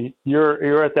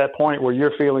 you're at that point where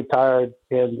you're feeling tired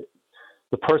and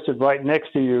the person right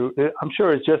next to you, I'm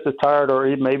sure is just as tired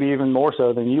or maybe even more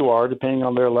so than you are, depending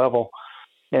on their level.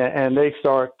 And they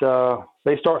start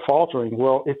faltering.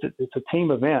 Well, it's a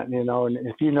team event, and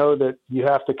if you know that you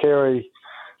have to carry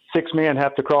 6 men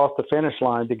have to cross the finish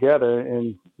line together,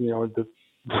 and the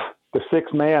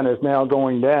sixth man is now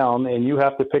going down, and you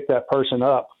have to pick that person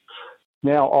up.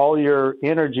 Now all your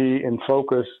energy and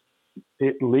focus,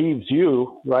 it leaves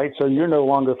you, right? So you're no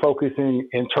longer focusing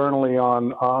internally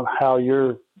on how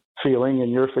you're feeling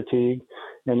and your fatigue.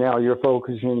 And now you're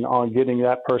focusing on getting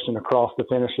that person across the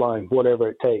finish line, whatever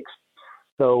it takes.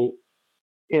 So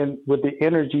with the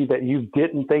energy that you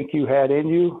didn't think you had in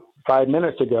you 5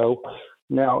 minutes ago,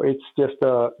 now it's just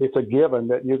it's a given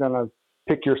that you're going to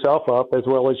pick yourself up as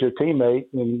well as your teammate,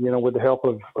 and with the help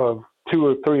of 2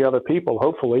 or 3 other people,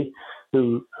 hopefully,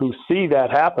 who see that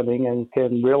happening and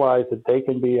can realize that they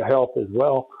can be a help as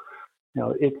well.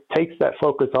 It takes that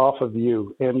focus off of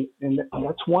you, and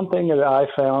that's one thing that I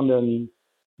found in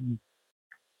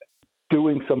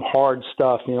doing some hard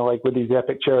stuff, like with these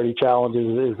epic charity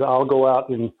challenges, is I'll go out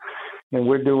and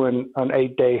we're doing an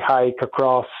 8-day hike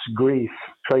across Greece,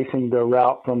 tracing the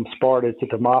route from Sparta to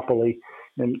Thermopylae.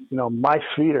 And, my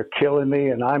feet are killing me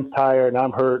and I'm tired and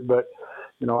I'm hurt, but,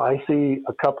 I see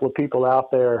a couple of people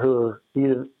out there who are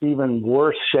even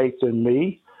worse shape than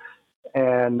me.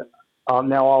 And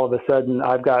now all of a sudden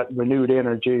I've got renewed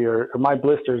energy or my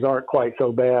blisters aren't quite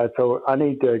so bad. So I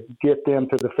need to get them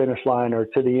to the finish line or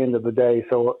to the end of the day.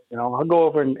 So, I'll go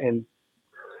over and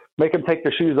make them take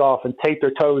their shoes off and tape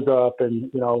their toes up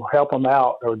and, help them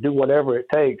out or do whatever it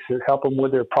takes or help them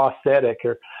with their prosthetic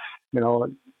or,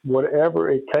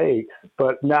 whatever it takes.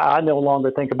 But now I no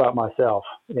longer think about myself,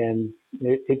 and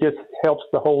it just helps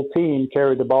the whole team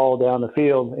carry the ball down the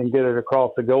field and get it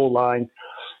across the goal line.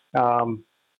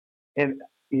 And,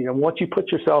 once you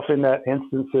put yourself in that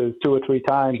instances 2 or 3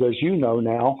 times, as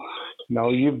now,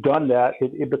 you've done that,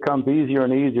 it becomes easier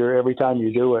and easier every time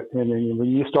you do it. And then when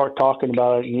you start talking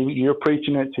about it, you're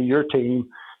preaching it to your team,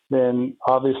 then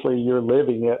obviously you're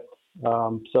living it.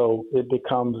 So it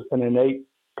becomes an innate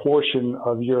portion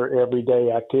of your everyday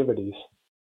activities.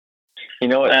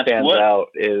 What stands out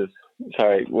is,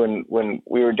 when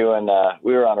we were doing,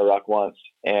 we were on a ruck once,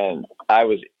 and I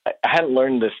hadn't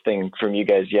learned this thing from you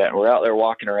guys yet. And we're out there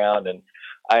walking around, and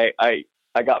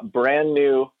I got brand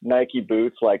new Nike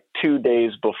boots like 2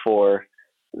 days before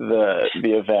the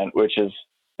event, which is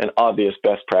an obvious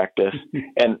best practice.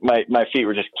 And my feet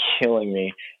were just killing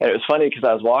me. And it was funny because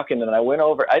I was walking and I went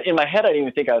over, in my head, I didn't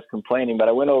even think I was complaining, but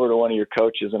I went over to one of your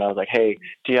coaches and I was like, hey,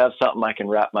 do you have something I can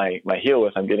wrap my heel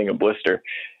with? I'm getting a blister.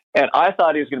 And I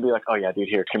thought he was going to be like, oh yeah, dude,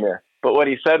 here, come here. But what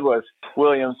he said was,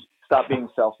 Williams, stop being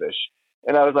selfish.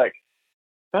 And I was like,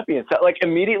 stop being like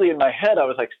immediately in my head, I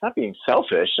was like, stop being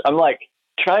selfish. I'm like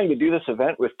trying to do this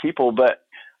event with people. But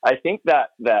I think that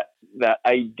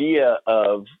idea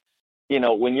of, you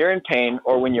know, when you're in pain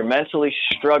or when you're mentally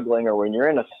struggling or when you're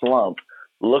in a slump,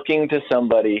 looking to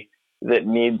somebody that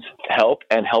needs help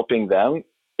and helping them,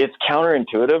 it's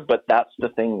counterintuitive, but that's the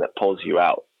thing that pulls you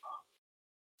out.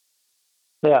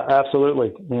 Yeah,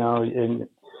 absolutely. You know, and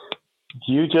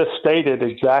you just stated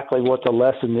exactly what the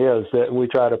lesson is that we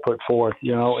try to put forth,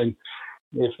 you know, and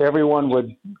if everyone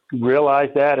would realize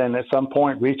that and at some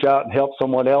point reach out and help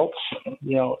someone else,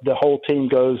 you know, the whole team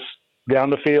goes down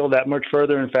the field that much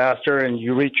further and faster, and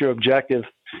you reach your objective.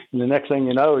 And the next thing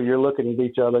you know, you're looking at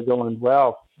each other going,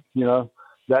 wow, you know,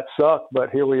 that sucked, but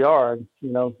here we are.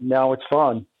 You know, now it's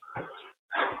fun.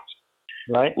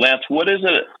 Right? Lance, what is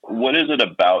it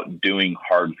about doing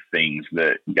hard things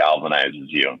that galvanizes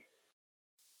you?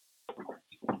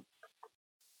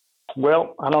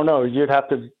 Well, I don't know. You'd have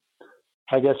to,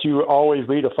 I guess you always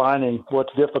redefining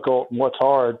what's difficult and what's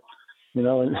hard, you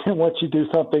know, and once you do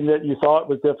something that you thought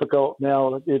was difficult,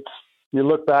 now you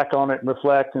look back on it and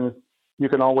reflect, and you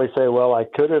can always say, well, I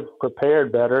could have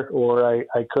prepared better, or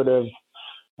I could have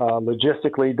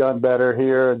logistically done better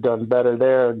here, done better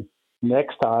there.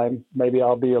 Next time, maybe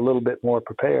I'll be a little bit more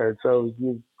prepared. So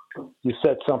you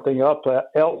set something else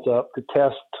up to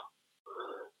test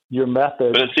your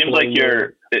method. But it seems like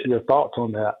your thoughts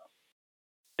on that.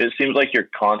 It seems like you're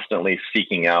constantly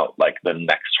seeking out like the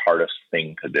next hardest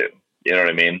thing to do. You know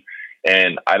what I mean?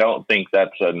 And I don't think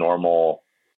that's a normal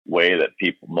way that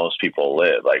most people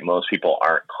live. Like most people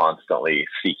aren't constantly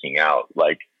seeking out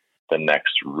like the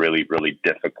next really, really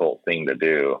difficult thing to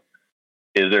do.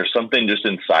 Is there something just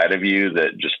inside of you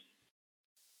that just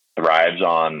thrives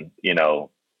on, you know,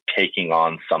 taking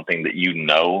on something that you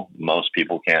know most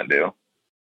people can't do?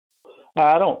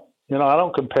 I don't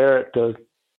compare it to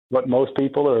what most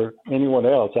people or anyone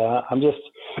else. I'm just,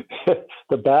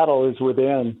 the battle is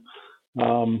within.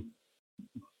 And,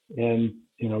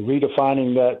 you know,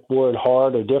 redefining that word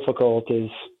hard or difficult is,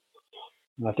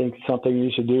 I think, something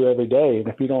you should do every day. And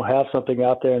if you don't have something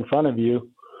out there in front of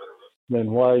you,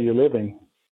 then why are you living?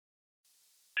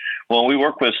 Well, we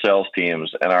work with sales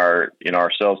teams, and our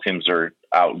sales teams are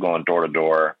out going door to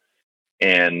door.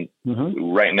 And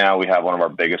right now we have one of our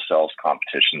biggest sales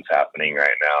competitions happening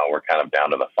right now. We're kind of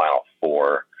down to the final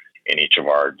 4 in each of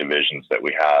our divisions that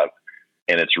we have.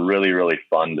 And it's really, really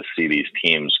fun to see these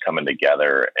teams coming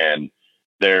together. And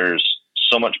there's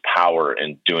so much power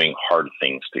in doing hard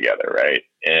things together, right?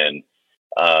 And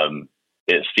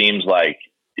it seems like,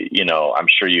 you know, I'm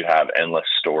sure you have endless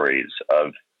stories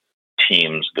of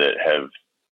teams that have,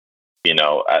 you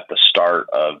know, at the start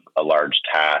of a large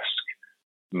task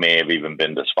may have even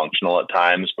been dysfunctional at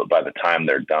times, but by the time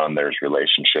they're done, there's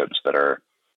relationships that are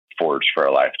forged for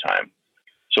a lifetime.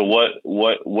 So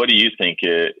what do you think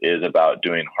it is about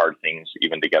doing hard things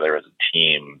even together as a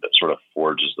team that sort of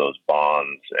forges those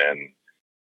bonds and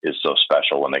is so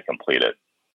special when they complete it?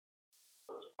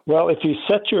 Well, if you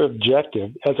set your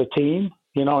objective as a team,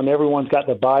 you know, and everyone's got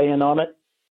the buy-in on it,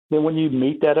 then when you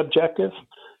meet that objective,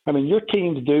 I mean, your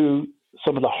teams do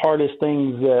some of the hardest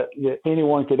things that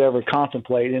anyone could ever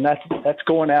contemplate. And that's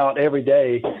going out every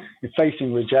day and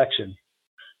facing rejection,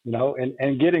 you know,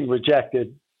 and getting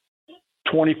rejected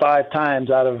 25 times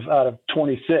out of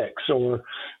 26, or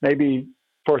maybe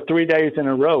for 3 days in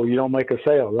a row, you don't make a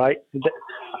sale, right?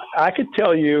 I could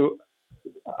tell you,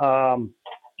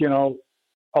 you know,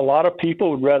 a lot of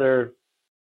people would rather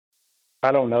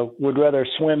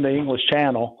swim the English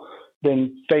Channel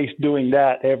than face doing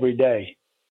that every day.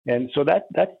 And so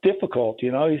that's difficult,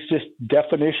 you know. It's just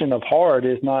definition of hard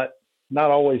is not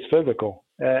always physical.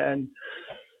 And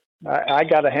I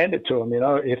got to hand it to them, you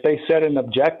know. If they set an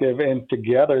objective and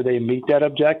together they meet that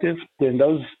objective, then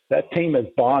that team is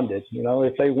bonded. You know,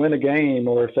 if they win a game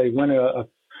or if they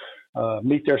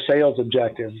meet their sales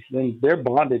objectives, then they're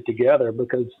bonded together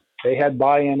because they had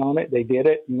buy-in on it. They did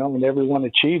it, you know, and everyone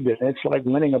achieved it. And it's like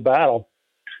winning a battle.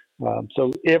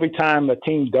 So every time a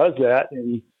team does that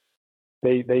and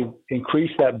they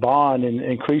increase that bond and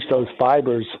increase those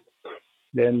fibers,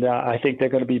 then I think they're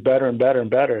going to be better and better and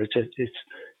better.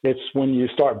 It's when you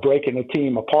start breaking the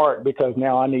team apart because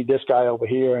now I need this guy over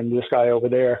here and this guy over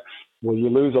there. Well, you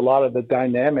lose a lot of the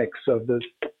dynamics of the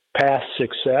past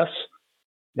success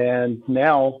And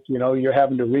now, you're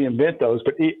having to reinvent those.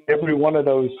 But every one of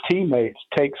those teammates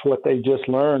takes what they just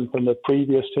learned from the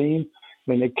previous team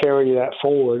and they carry that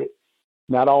forward.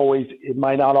 It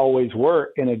might not always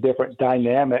work in a different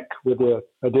dynamic with the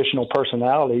additional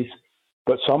personalities,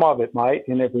 but some of it might.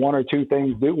 And if one or two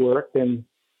things do work, then,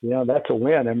 that's a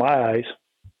win in my eyes.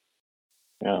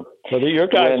 Yeah. So your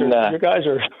guys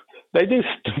they do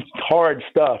hard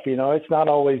stuff. It's not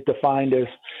always defined as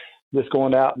just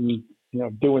going out and,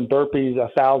 doing burpees,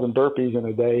 1,000 burpees in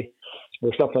a day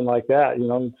or something like that,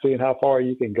 seeing how far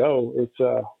you can go.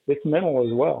 It's mental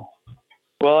as well.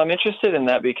 Well, I'm interested in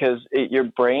that because your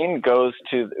brain goes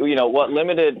to, what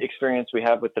limited experience we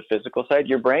have with the physical side,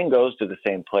 your brain goes to the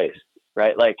same place,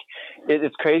 right? Like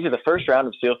it's crazy. The first round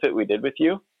of SEAL Fit we did with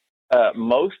you,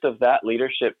 most of that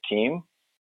leadership team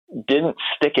didn't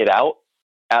stick it out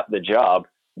at the job.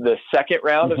 The second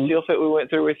round of SEAL Fit we went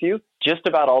through with you, just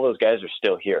about all those guys are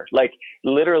still here. Like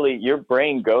literally your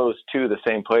brain goes to the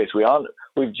same place.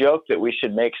 We've joked that we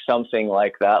should make something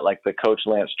like that, like the Coach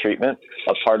Lance treatment,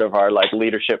 a part of our like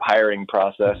leadership hiring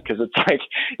process. Cause it's like,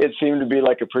 it seemed to be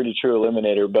like a pretty true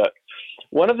eliminator. But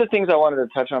one of the things I wanted to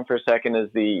touch on for a second is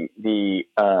the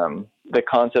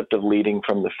concept of leading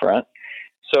from the front.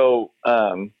 So,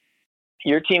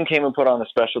 your team came and put on a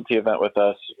specialty event with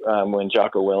us when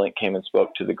Jocko Willink came and spoke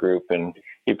to the group, and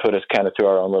he put us kind of through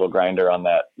our own little grinder on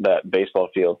that baseball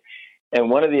field.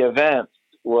 And one of the events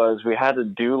was we had to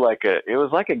do it was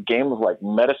like a game of like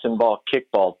medicine ball,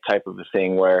 kickball type of a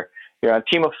thing where you're on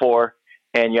a team of 4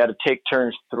 and you had to take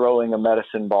turns throwing a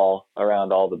medicine ball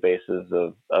around all the bases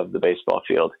of the baseball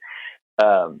field.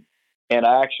 And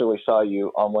I actually saw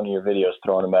you on one of your videos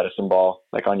throwing a medicine ball,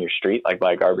 like on your street, like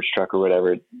by a garbage truck or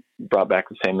whatever. It brought back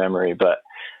the same memory. But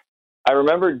I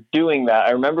remember doing that.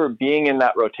 I remember being in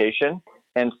that rotation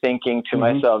and thinking to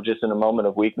myself, just in a moment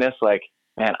of weakness, like,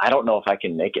 man, I don't know if I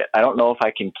can make it. I don't know if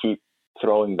I can keep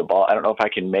throwing the ball. I don't know if I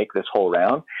can make this whole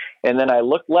round. And then I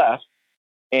looked left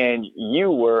and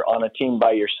you were on a team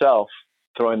by yourself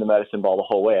throwing the medicine ball the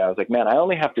whole way. I was like, man, I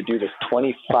only have to do this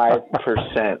 25%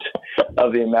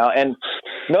 of the amount. And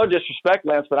no disrespect,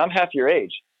 Lance, but I'm half your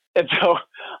age. And so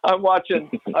I'm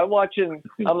watching,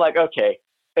 I'm like, okay,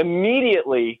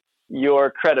 immediately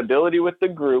your credibility with the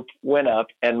group went up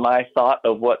and my thought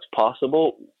of what's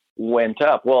possible went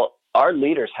up. Well, our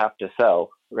leaders have to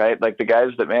sell, right? Like the guys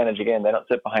that manage, again, they don't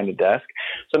sit behind a desk.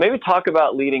 So maybe talk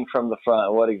about leading from the front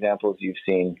and what examples you've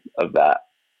seen of that.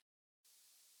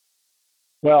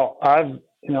 Well,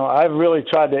 I've really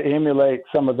tried to emulate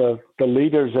some of the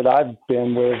leaders that I've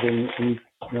been with in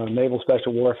naval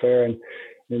special warfare,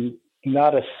 and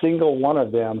not a single one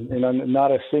of them, not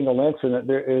a single incident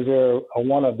is there a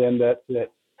one of them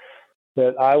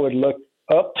that I would look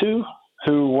up to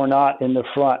who were not in the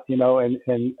front,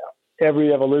 and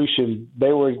every evolution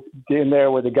they were in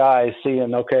there with the guys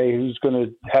seeing, okay, who's going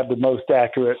to have the most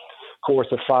accurate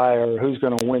course of fire, or who's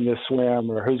going to win this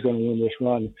swim, or who's going to win this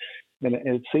run. And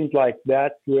it seems like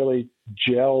that really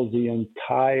gels the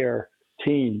entire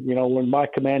team. When my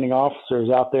commanding officer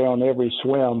is out there on every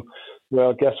swim,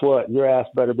 well, guess what? Your ass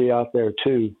better be out there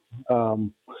too.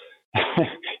 And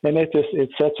it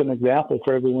sets an example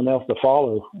for everyone else to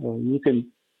follow. You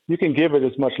can give it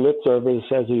as much lip service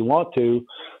as you want to,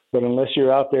 but unless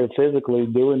you're out there physically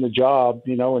doing the job,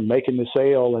 and making the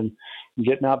sale and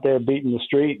getting out there beating the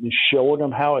street and showing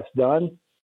them how it's done,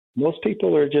 most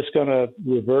people are just going to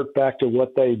revert back to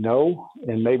what they know,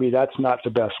 and maybe that's not the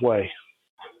best way.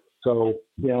 So,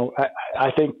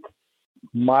 I think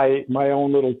my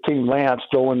own little Team Lance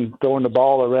throwing the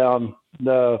ball around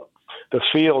the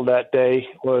field that day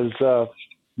was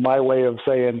my way of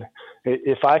saying,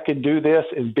 if I can do this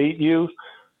and beat you,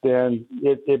 then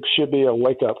it should be a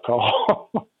wake-up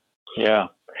call. Yeah.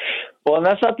 Well, and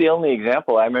that's not the only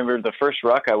example. I remember the first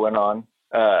ruck I went on,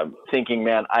 thinking,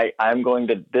 man, I'm going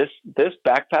to, this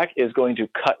backpack is going to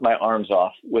cut my arms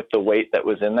off with the weight that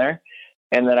was in there.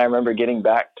 And then I remember getting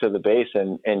back to the base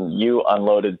and you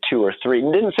unloaded 2 or 3,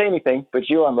 and didn't say anything, but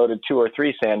you unloaded 2 or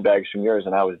 3 sandbags from yours,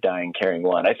 and I was dying carrying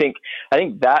one. I think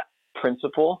that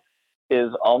principle is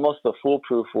almost the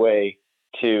foolproof way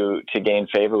to gain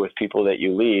favor with people that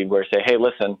you lead, where say, hey,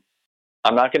 listen,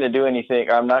 I'm not going to do anything,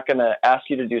 or I'm not going to ask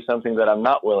you to do something that I'm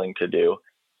not willing to do.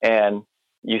 And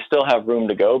you still have room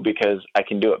to go because I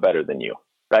can do it better than you,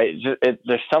 right?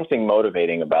 There's something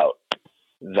motivating about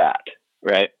that,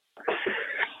 right?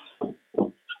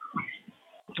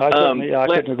 I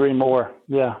couldn't agree more.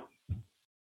 Yeah.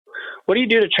 What do you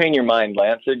do to train your mind,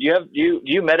 Lance? Do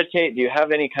you meditate? Do you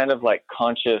have any kind of like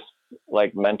conscious,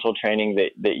 like mental training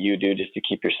that you do just to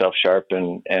keep yourself sharp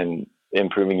and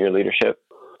improving your leadership?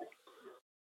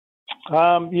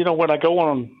 When I go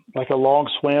on like a long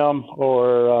swim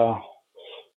or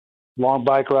long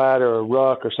bike ride or a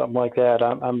ruck or something like that,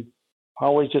 I'm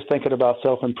always just thinking about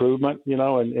self-improvement,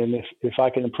 and if I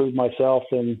can improve myself,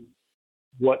 then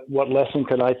what lesson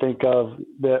can I think of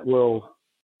that will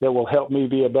help me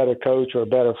be a better coach or a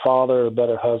better father or a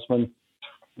better husband?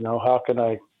 How can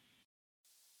I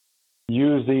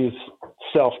use these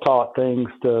self-taught things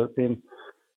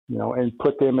and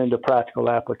put them into practical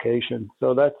application.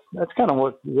 So that's kind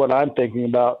of what I'm thinking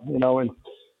about, and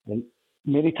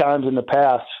many times in the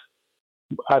past,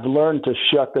 I've learned to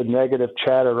shut the negative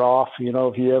chatter off.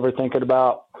 If you're ever thinking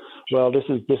about, well, this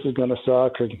is going to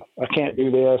suck, or I can't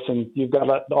do this, and you've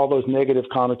got all those negative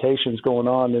connotations going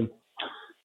on, and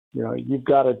you've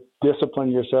got to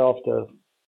discipline yourself to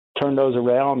turn those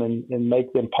around and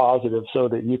make them positive so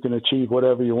that you can achieve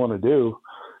whatever you want to do.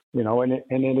 And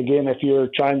then again, if you're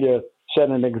trying to set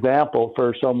an example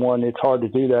for someone, it's hard to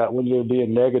do that when you're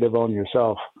being negative on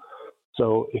yourself.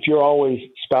 So if you're always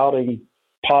spouting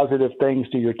positive things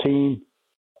to your team,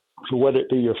 so whether it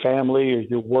be your family or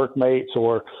your workmates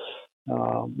or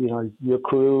your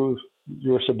crew,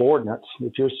 your subordinates,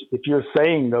 if you're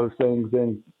saying those things,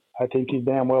 then I think you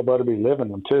damn well better be living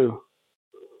them too.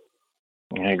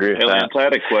 I agree with that. Lance, I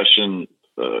had a question,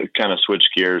 kind of switch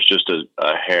gears just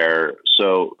a hair.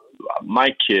 So my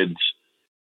kids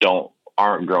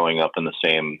aren't growing up in the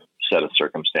same set of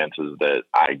circumstances that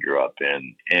I grew up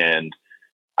in. And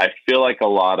I feel like a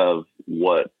lot of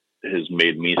what has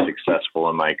made me successful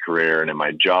in my career and in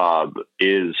my job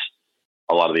is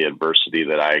a lot of the adversity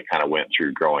that I kind of went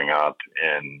through growing up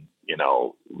and,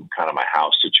 kind of my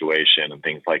house situation and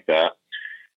things like that.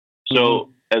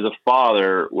 So as a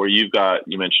father, where you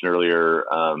mentioned earlier,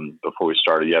 before we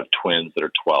started, you have twins that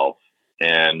are 12.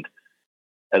 And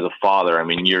as a father, I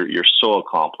mean, you're so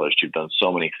accomplished. You've done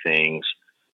so many things.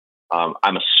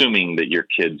 I'm assuming that your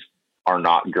kids are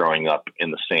not growing up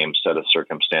in the same set of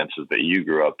circumstances that you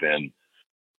grew up in.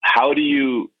 How do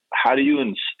you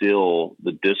instill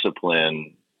the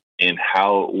discipline in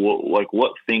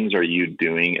what things are you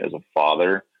doing as a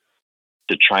father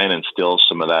to try and instill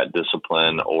some of that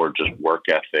discipline or just work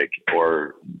ethic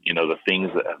or, the things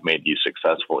that have made you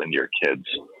successful in your kids?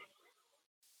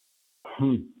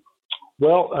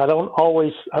 Well, I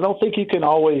don't think you can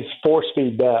always force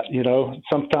feed that,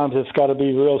 sometimes it's got to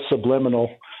be real subliminal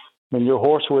when you're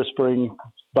horse whispering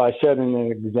by setting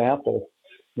an example,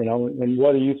 and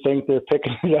whether you think they're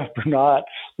picking it up or not,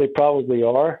 they probably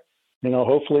are,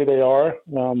 hopefully they are.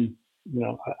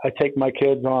 I take my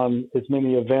kids on as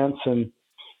many events and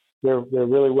they're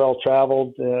really well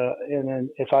traveled. And then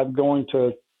if I'm going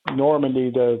to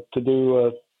Normandy to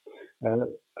do an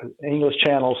English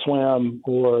Channel swim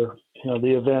or,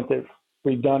 the event that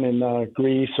we've done in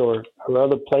Greece or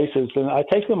other places, then I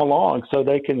take them along so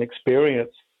they can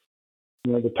experience,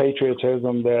 the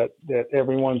patriotism that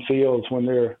everyone feels when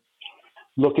they're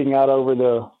looking out over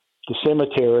the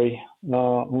cemetery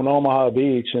on Omaha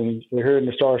Beach and they're hearing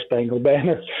the Star Spangled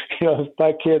Banner.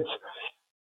 My kids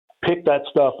pick that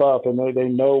stuff up and they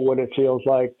know what it feels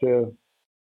like to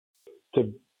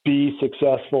be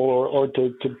successful or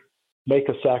to make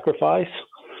a sacrifice.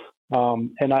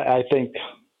 And I think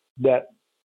that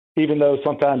even though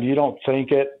sometimes you don't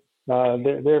think it,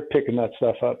 they're picking that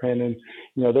stuff up, and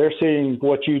they're seeing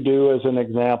what you do as an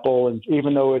example. And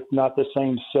even though it's not the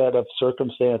same set of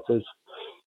circumstances,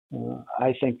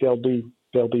 I think they'll be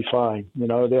fine.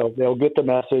 They'll get the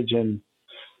message, and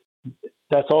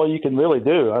that's all you can really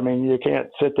do. I mean, you can't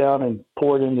sit down and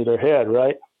pour it into their head,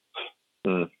 right?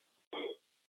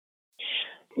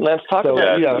 Let's talk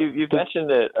about. Yeah. You've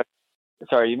mentioned it.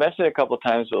 You mentioned it a couple of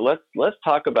times, but let's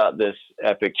talk about this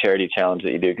epic charity challenge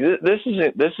that you do. 'Cause this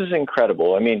is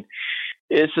incredible. I mean,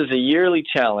 this is a yearly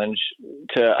challenge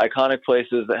to iconic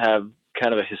places that have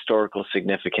kind of a historical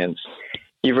significance.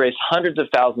 You've raised hundreds of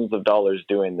thousands of dollars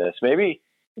doing this. Maybe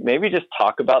just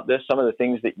talk about this, some of the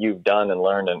things that you've done and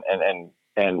learned,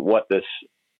 and what this,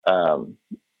 I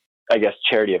guess,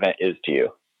 charity event is to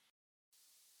you.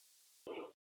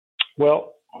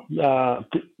 Well,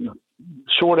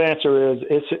 short answer is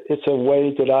it's a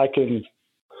way that I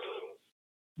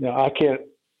can't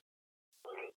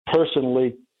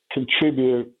personally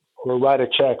contribute or write a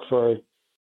check for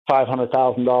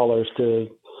 $500,000 to,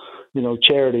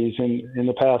 charities in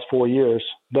the past 4 years,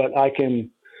 but I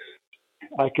can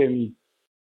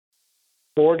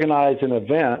organize an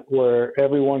event where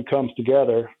everyone comes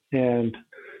together and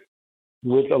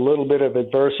with a little bit of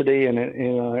adversity and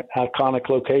in an iconic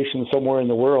location somewhere in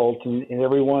the world, and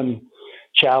everyone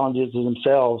challenges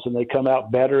themselves and they come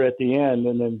out better at the end.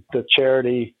 And then the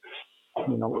charity,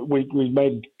 we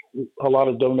made a lot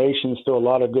of donations to a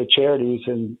lot of good charities,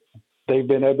 and they've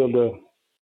been able to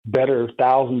better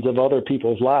thousands of other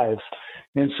people's lives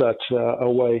in such a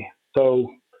way. So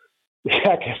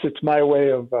I guess it's my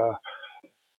way of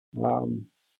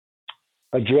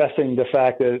addressing the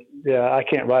fact that I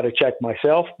can't write a check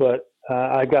myself, but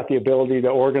I've got the ability to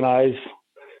organize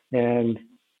and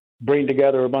bring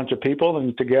together a bunch of people,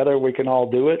 and together we can all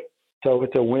do it. So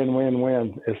it's a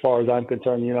win-win-win as far as I'm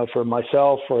concerned, for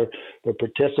myself, for the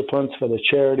participants, for the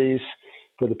charities,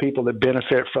 for the people that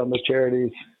benefit from the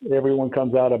charities. Everyone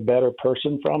comes out a better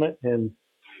person from it. And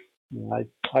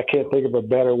I can't think of a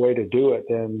better way to do it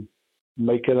than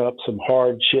making up some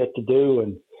hard shit to do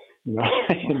and,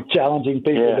 and challenging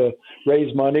people to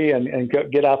raise money and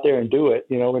get out there and do it.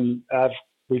 And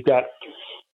we've got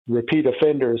repeat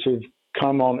offenders who've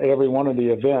come on every one of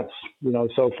the events,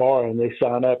 so far, and they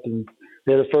sign up, and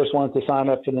they're the first ones to sign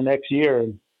up for the next year.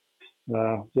 And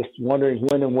just wondering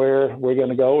when and where we're going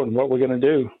to go and what we're going to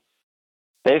do.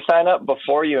 They sign up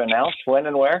before you announce when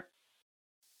and where?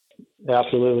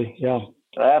 Absolutely. Yeah.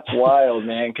 That's wild,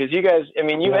 man. Cause you guys,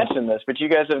 you mentioned this, but you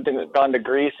guys have gone to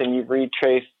Greece and you've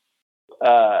retraced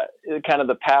kind of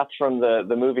the path from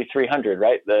the movie 300,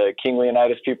 right? The King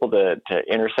Leonidas people to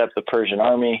intercept the Persian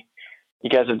army. You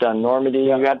guys have done Normandy.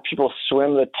 You had people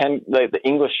swim the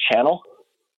English Channel.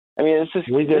 This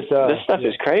stuff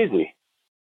is crazy.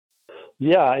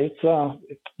 Yeah, it's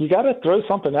you got to throw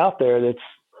something out there that's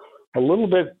a little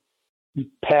bit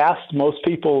past most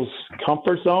people's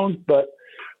comfort zone, but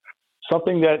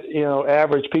something that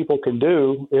average people can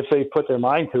do if they put their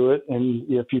mind to it. And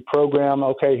if you program,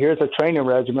 okay, here's a training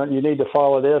regimen, you need to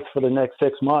follow this for the next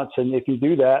 6 months, and if you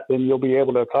do that, then you'll be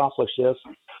able to accomplish this.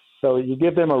 So you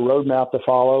give them a roadmap to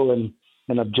follow and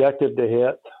an objective to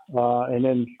hit, and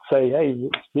then say, hey,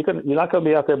 you're not going to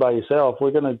be out there by yourself.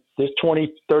 There's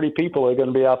 20, 30 people are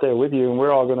going to be out there with you, and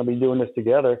we're all going to be doing this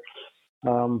together.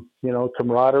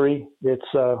 Camaraderie.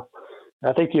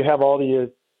 I think you have all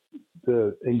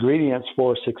the ingredients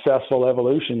for successful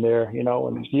evolution there,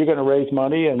 and you're going to raise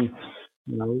money, and,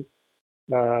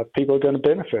 people are going to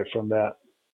benefit from that.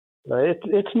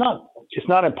 It's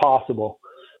not impossible.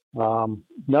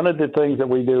 None of the things that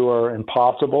we do are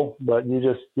impossible, but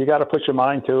you got to put your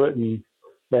mind to it and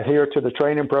adhere to the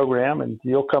training program, and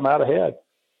you'll come out ahead.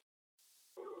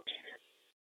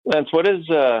 Lance, what does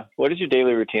your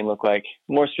daily routine look like?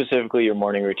 More specifically, your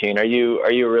morning routine. Are you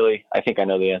really? I think I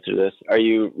know the answer to this. Are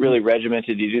you really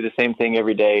regimented? Do you do the same thing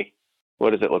every day?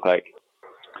 What does it look like?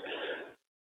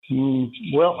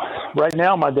 Well, right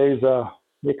now my days.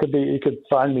 You could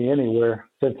find me anywhere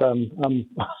since I'm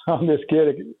this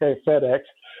kid at FedEx,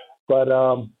 but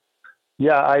I'm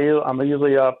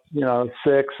usually up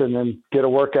 6 and then get a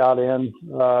workout in.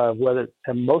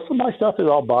 And most of my stuff is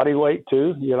all body weight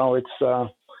too. It's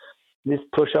these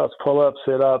push-ups, pull-ups,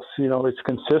 sit-ups. It's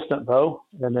consistent though,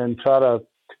 and then try to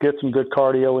get some good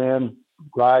cardio in,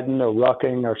 riding or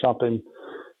rucking or something.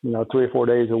 3 or 4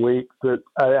 days a week. But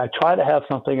I try to have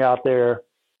something out there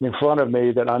in front of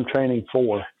me that I'm training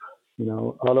for,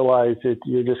 otherwise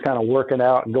you're just kind of working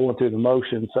out and going through the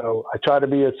motion. So I try to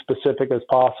be as specific as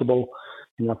possible.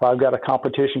 If I've got a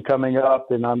competition coming up,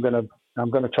 then I'm going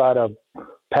to try to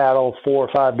paddle 4 or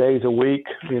 5 days a week.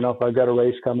 If I've got a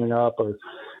race coming up or,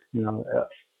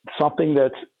 something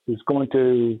that is going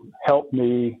to help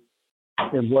me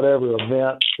in whatever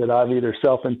event that I've either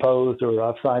self-imposed or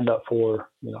I've signed up for,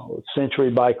 a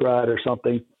century bike ride or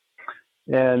something.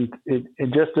 And it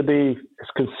just to be as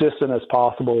consistent as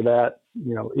possible that,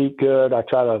 eat good. I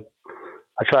try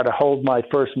to hold my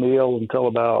first meal until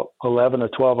about 11 or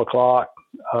 12 o'clock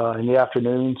in the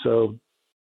afternoon. So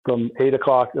from 8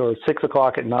 o'clock or 6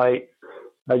 o'clock at night,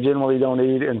 I generally don't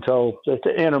eat until just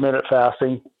intermittent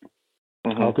fasting.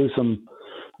 Mm-hmm. I'll do some,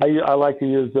 I like to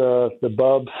use the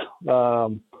Bubs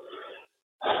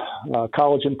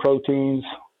collagen proteins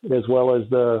as well as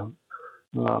the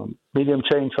medium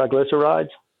chain triglycerides.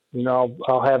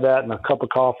 I'll have that in a cup of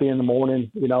coffee in the morning,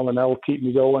 and that'll keep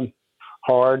me going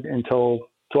hard until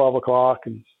 12 o'clock.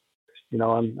 And,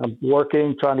 I'm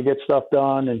working, trying to get stuff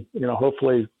done and,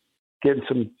 hopefully getting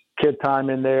some kid time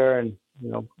in there and,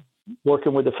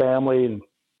 working with the family and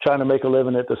trying to make a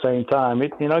living at the same time.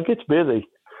 It gets busy.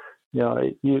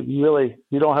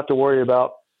 You don't have to worry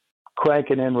about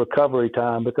cranking in recovery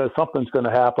time because something's going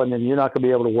to happen and you're not going to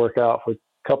be able to work out for a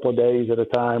couple of days at a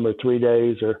time or 3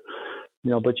 days or,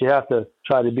 but you have to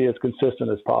try to be as consistent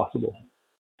as possible.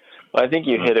 Well, I think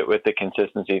you hit it with the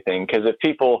consistency thing because if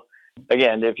people,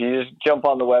 again, if you just jump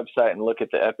on the website and look at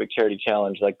the Epic Charity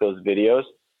Challenge, like those videos,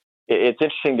 it's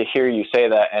interesting to hear you say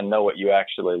that and know what you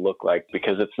actually look like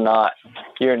because it's not,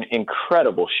 you're in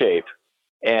incredible shape.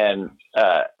 And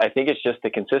I think it's just the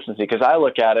consistency, because I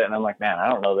look at it and I'm like, man, I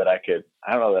don't know that I could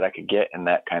get in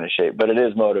that kind of shape. But it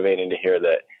is motivating to hear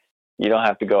that you don't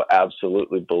have to go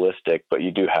absolutely ballistic, but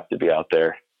you do have to be out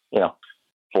there,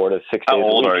 4 to 6 days a week. How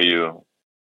old are you?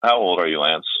 How old are you,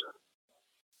 Lance?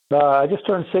 I just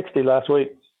turned 60 last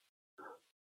week.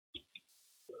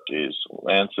 Jeez,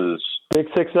 Lance is big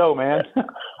 6-0, man.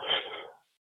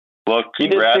 Well, you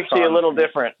did 60 a little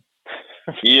different.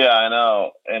 Yeah, I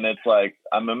know. And it's like,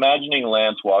 I'm imagining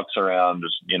Lance walks around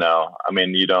just, you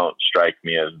don't strike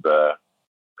me as the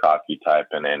cocky type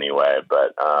in any way,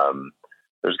 but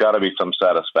there's got to be some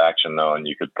satisfaction knowing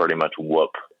you could pretty much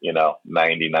whoop,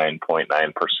 99.9%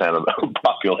 of the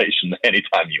population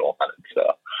anytime you want it.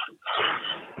 So,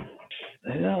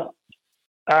 yeah.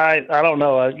 I don't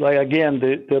know. Again,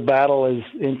 the battle is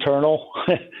internal.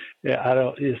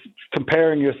 Yeah,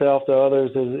 comparing yourself to others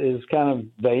is kind of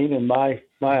vain in my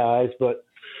eyes. But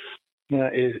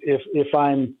if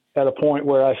I'm at a point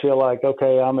where I feel like,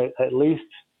 okay, I'm at least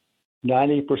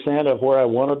 90% of where I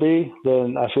want to be,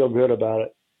 then I feel good about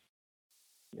it.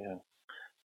 Yeah,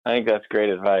 I think that's great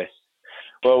advice.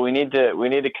 Well, we need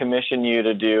to commission you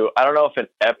to do, I don't know if an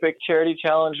epic charity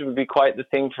challenge would be quite the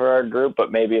thing for our group,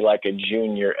 but maybe like a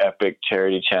junior epic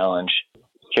charity challenge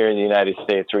here in the United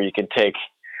States, where you could take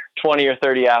 20 or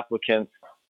 30 applicants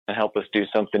and help us do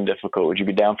something difficult. Would you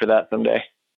be down for that someday?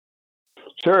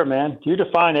 Sure, man. You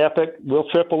define epic, we'll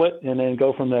triple it and then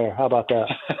go from there. How about that?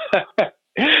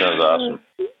 Sounds awesome.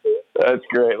 That's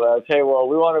great, Lance. Hey, well,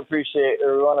 we want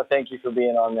to thank you for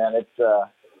being on, man.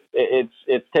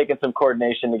 It's taken some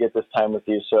coordination to get this time with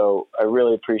you, so I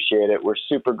really appreciate it. We're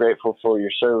super grateful for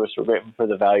your service. We're grateful for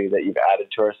the value that you've added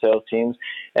to our sales teams.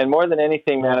 And more than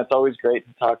anything, man, it's always great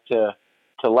to talk to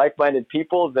like-minded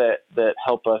people that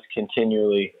help us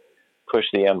continually push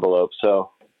the envelope.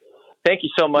 So thank you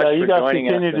so much for joining us. You guys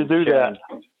continue to do that.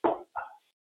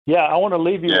 Yeah, I want to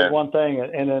leave you with one thing,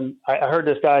 and then I heard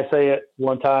this guy say it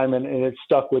one time, and it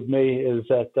stuck with me, is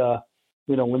that,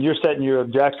 when you're setting your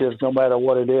objectives, no matter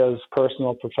what it is,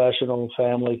 personal, professional,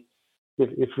 family,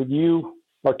 if you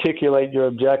articulate your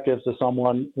objectives to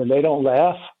someone and they don't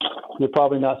laugh, you're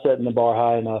probably not setting the bar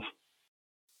high enough.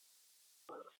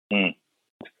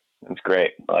 That's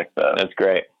great. I like that. That's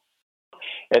great.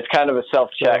 It's kind of a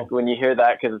self-check when you hear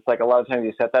that, because it's like a lot of times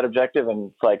you set that objective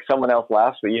and it's like someone else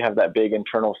laughs, but you have that big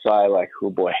internal sigh like, oh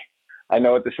boy, I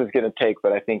know what this is going to take,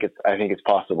 but I think it's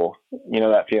possible. You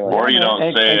know that feeling. Or you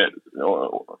don't say it,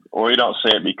 or you don't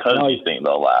say it because you think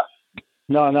they'll laugh.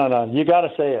 No. You got to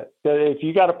say it. If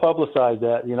you got to publicize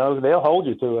that, they'll hold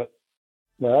you to it.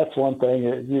 Now, that's one thing.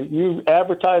 You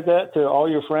advertise that to all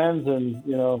your friends and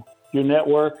your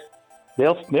network.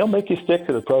 They'll make you stick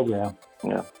to the program.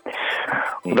 Yeah.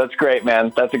 Well, that's great,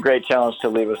 man. That's a great challenge to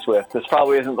leave us with. This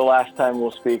probably isn't the last time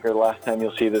we'll speak or the last time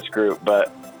you'll see this group,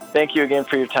 but thank you again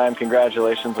for your time.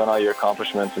 Congratulations on all your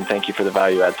accomplishments, and thank you for the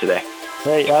value add today.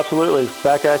 Hey, absolutely.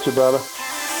 Back at you, brother.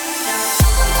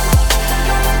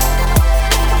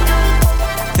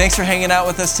 Thanks for hanging out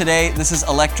with us today. This is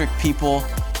Electric People.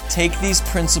 Take these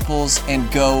principles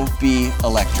and go be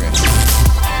electric.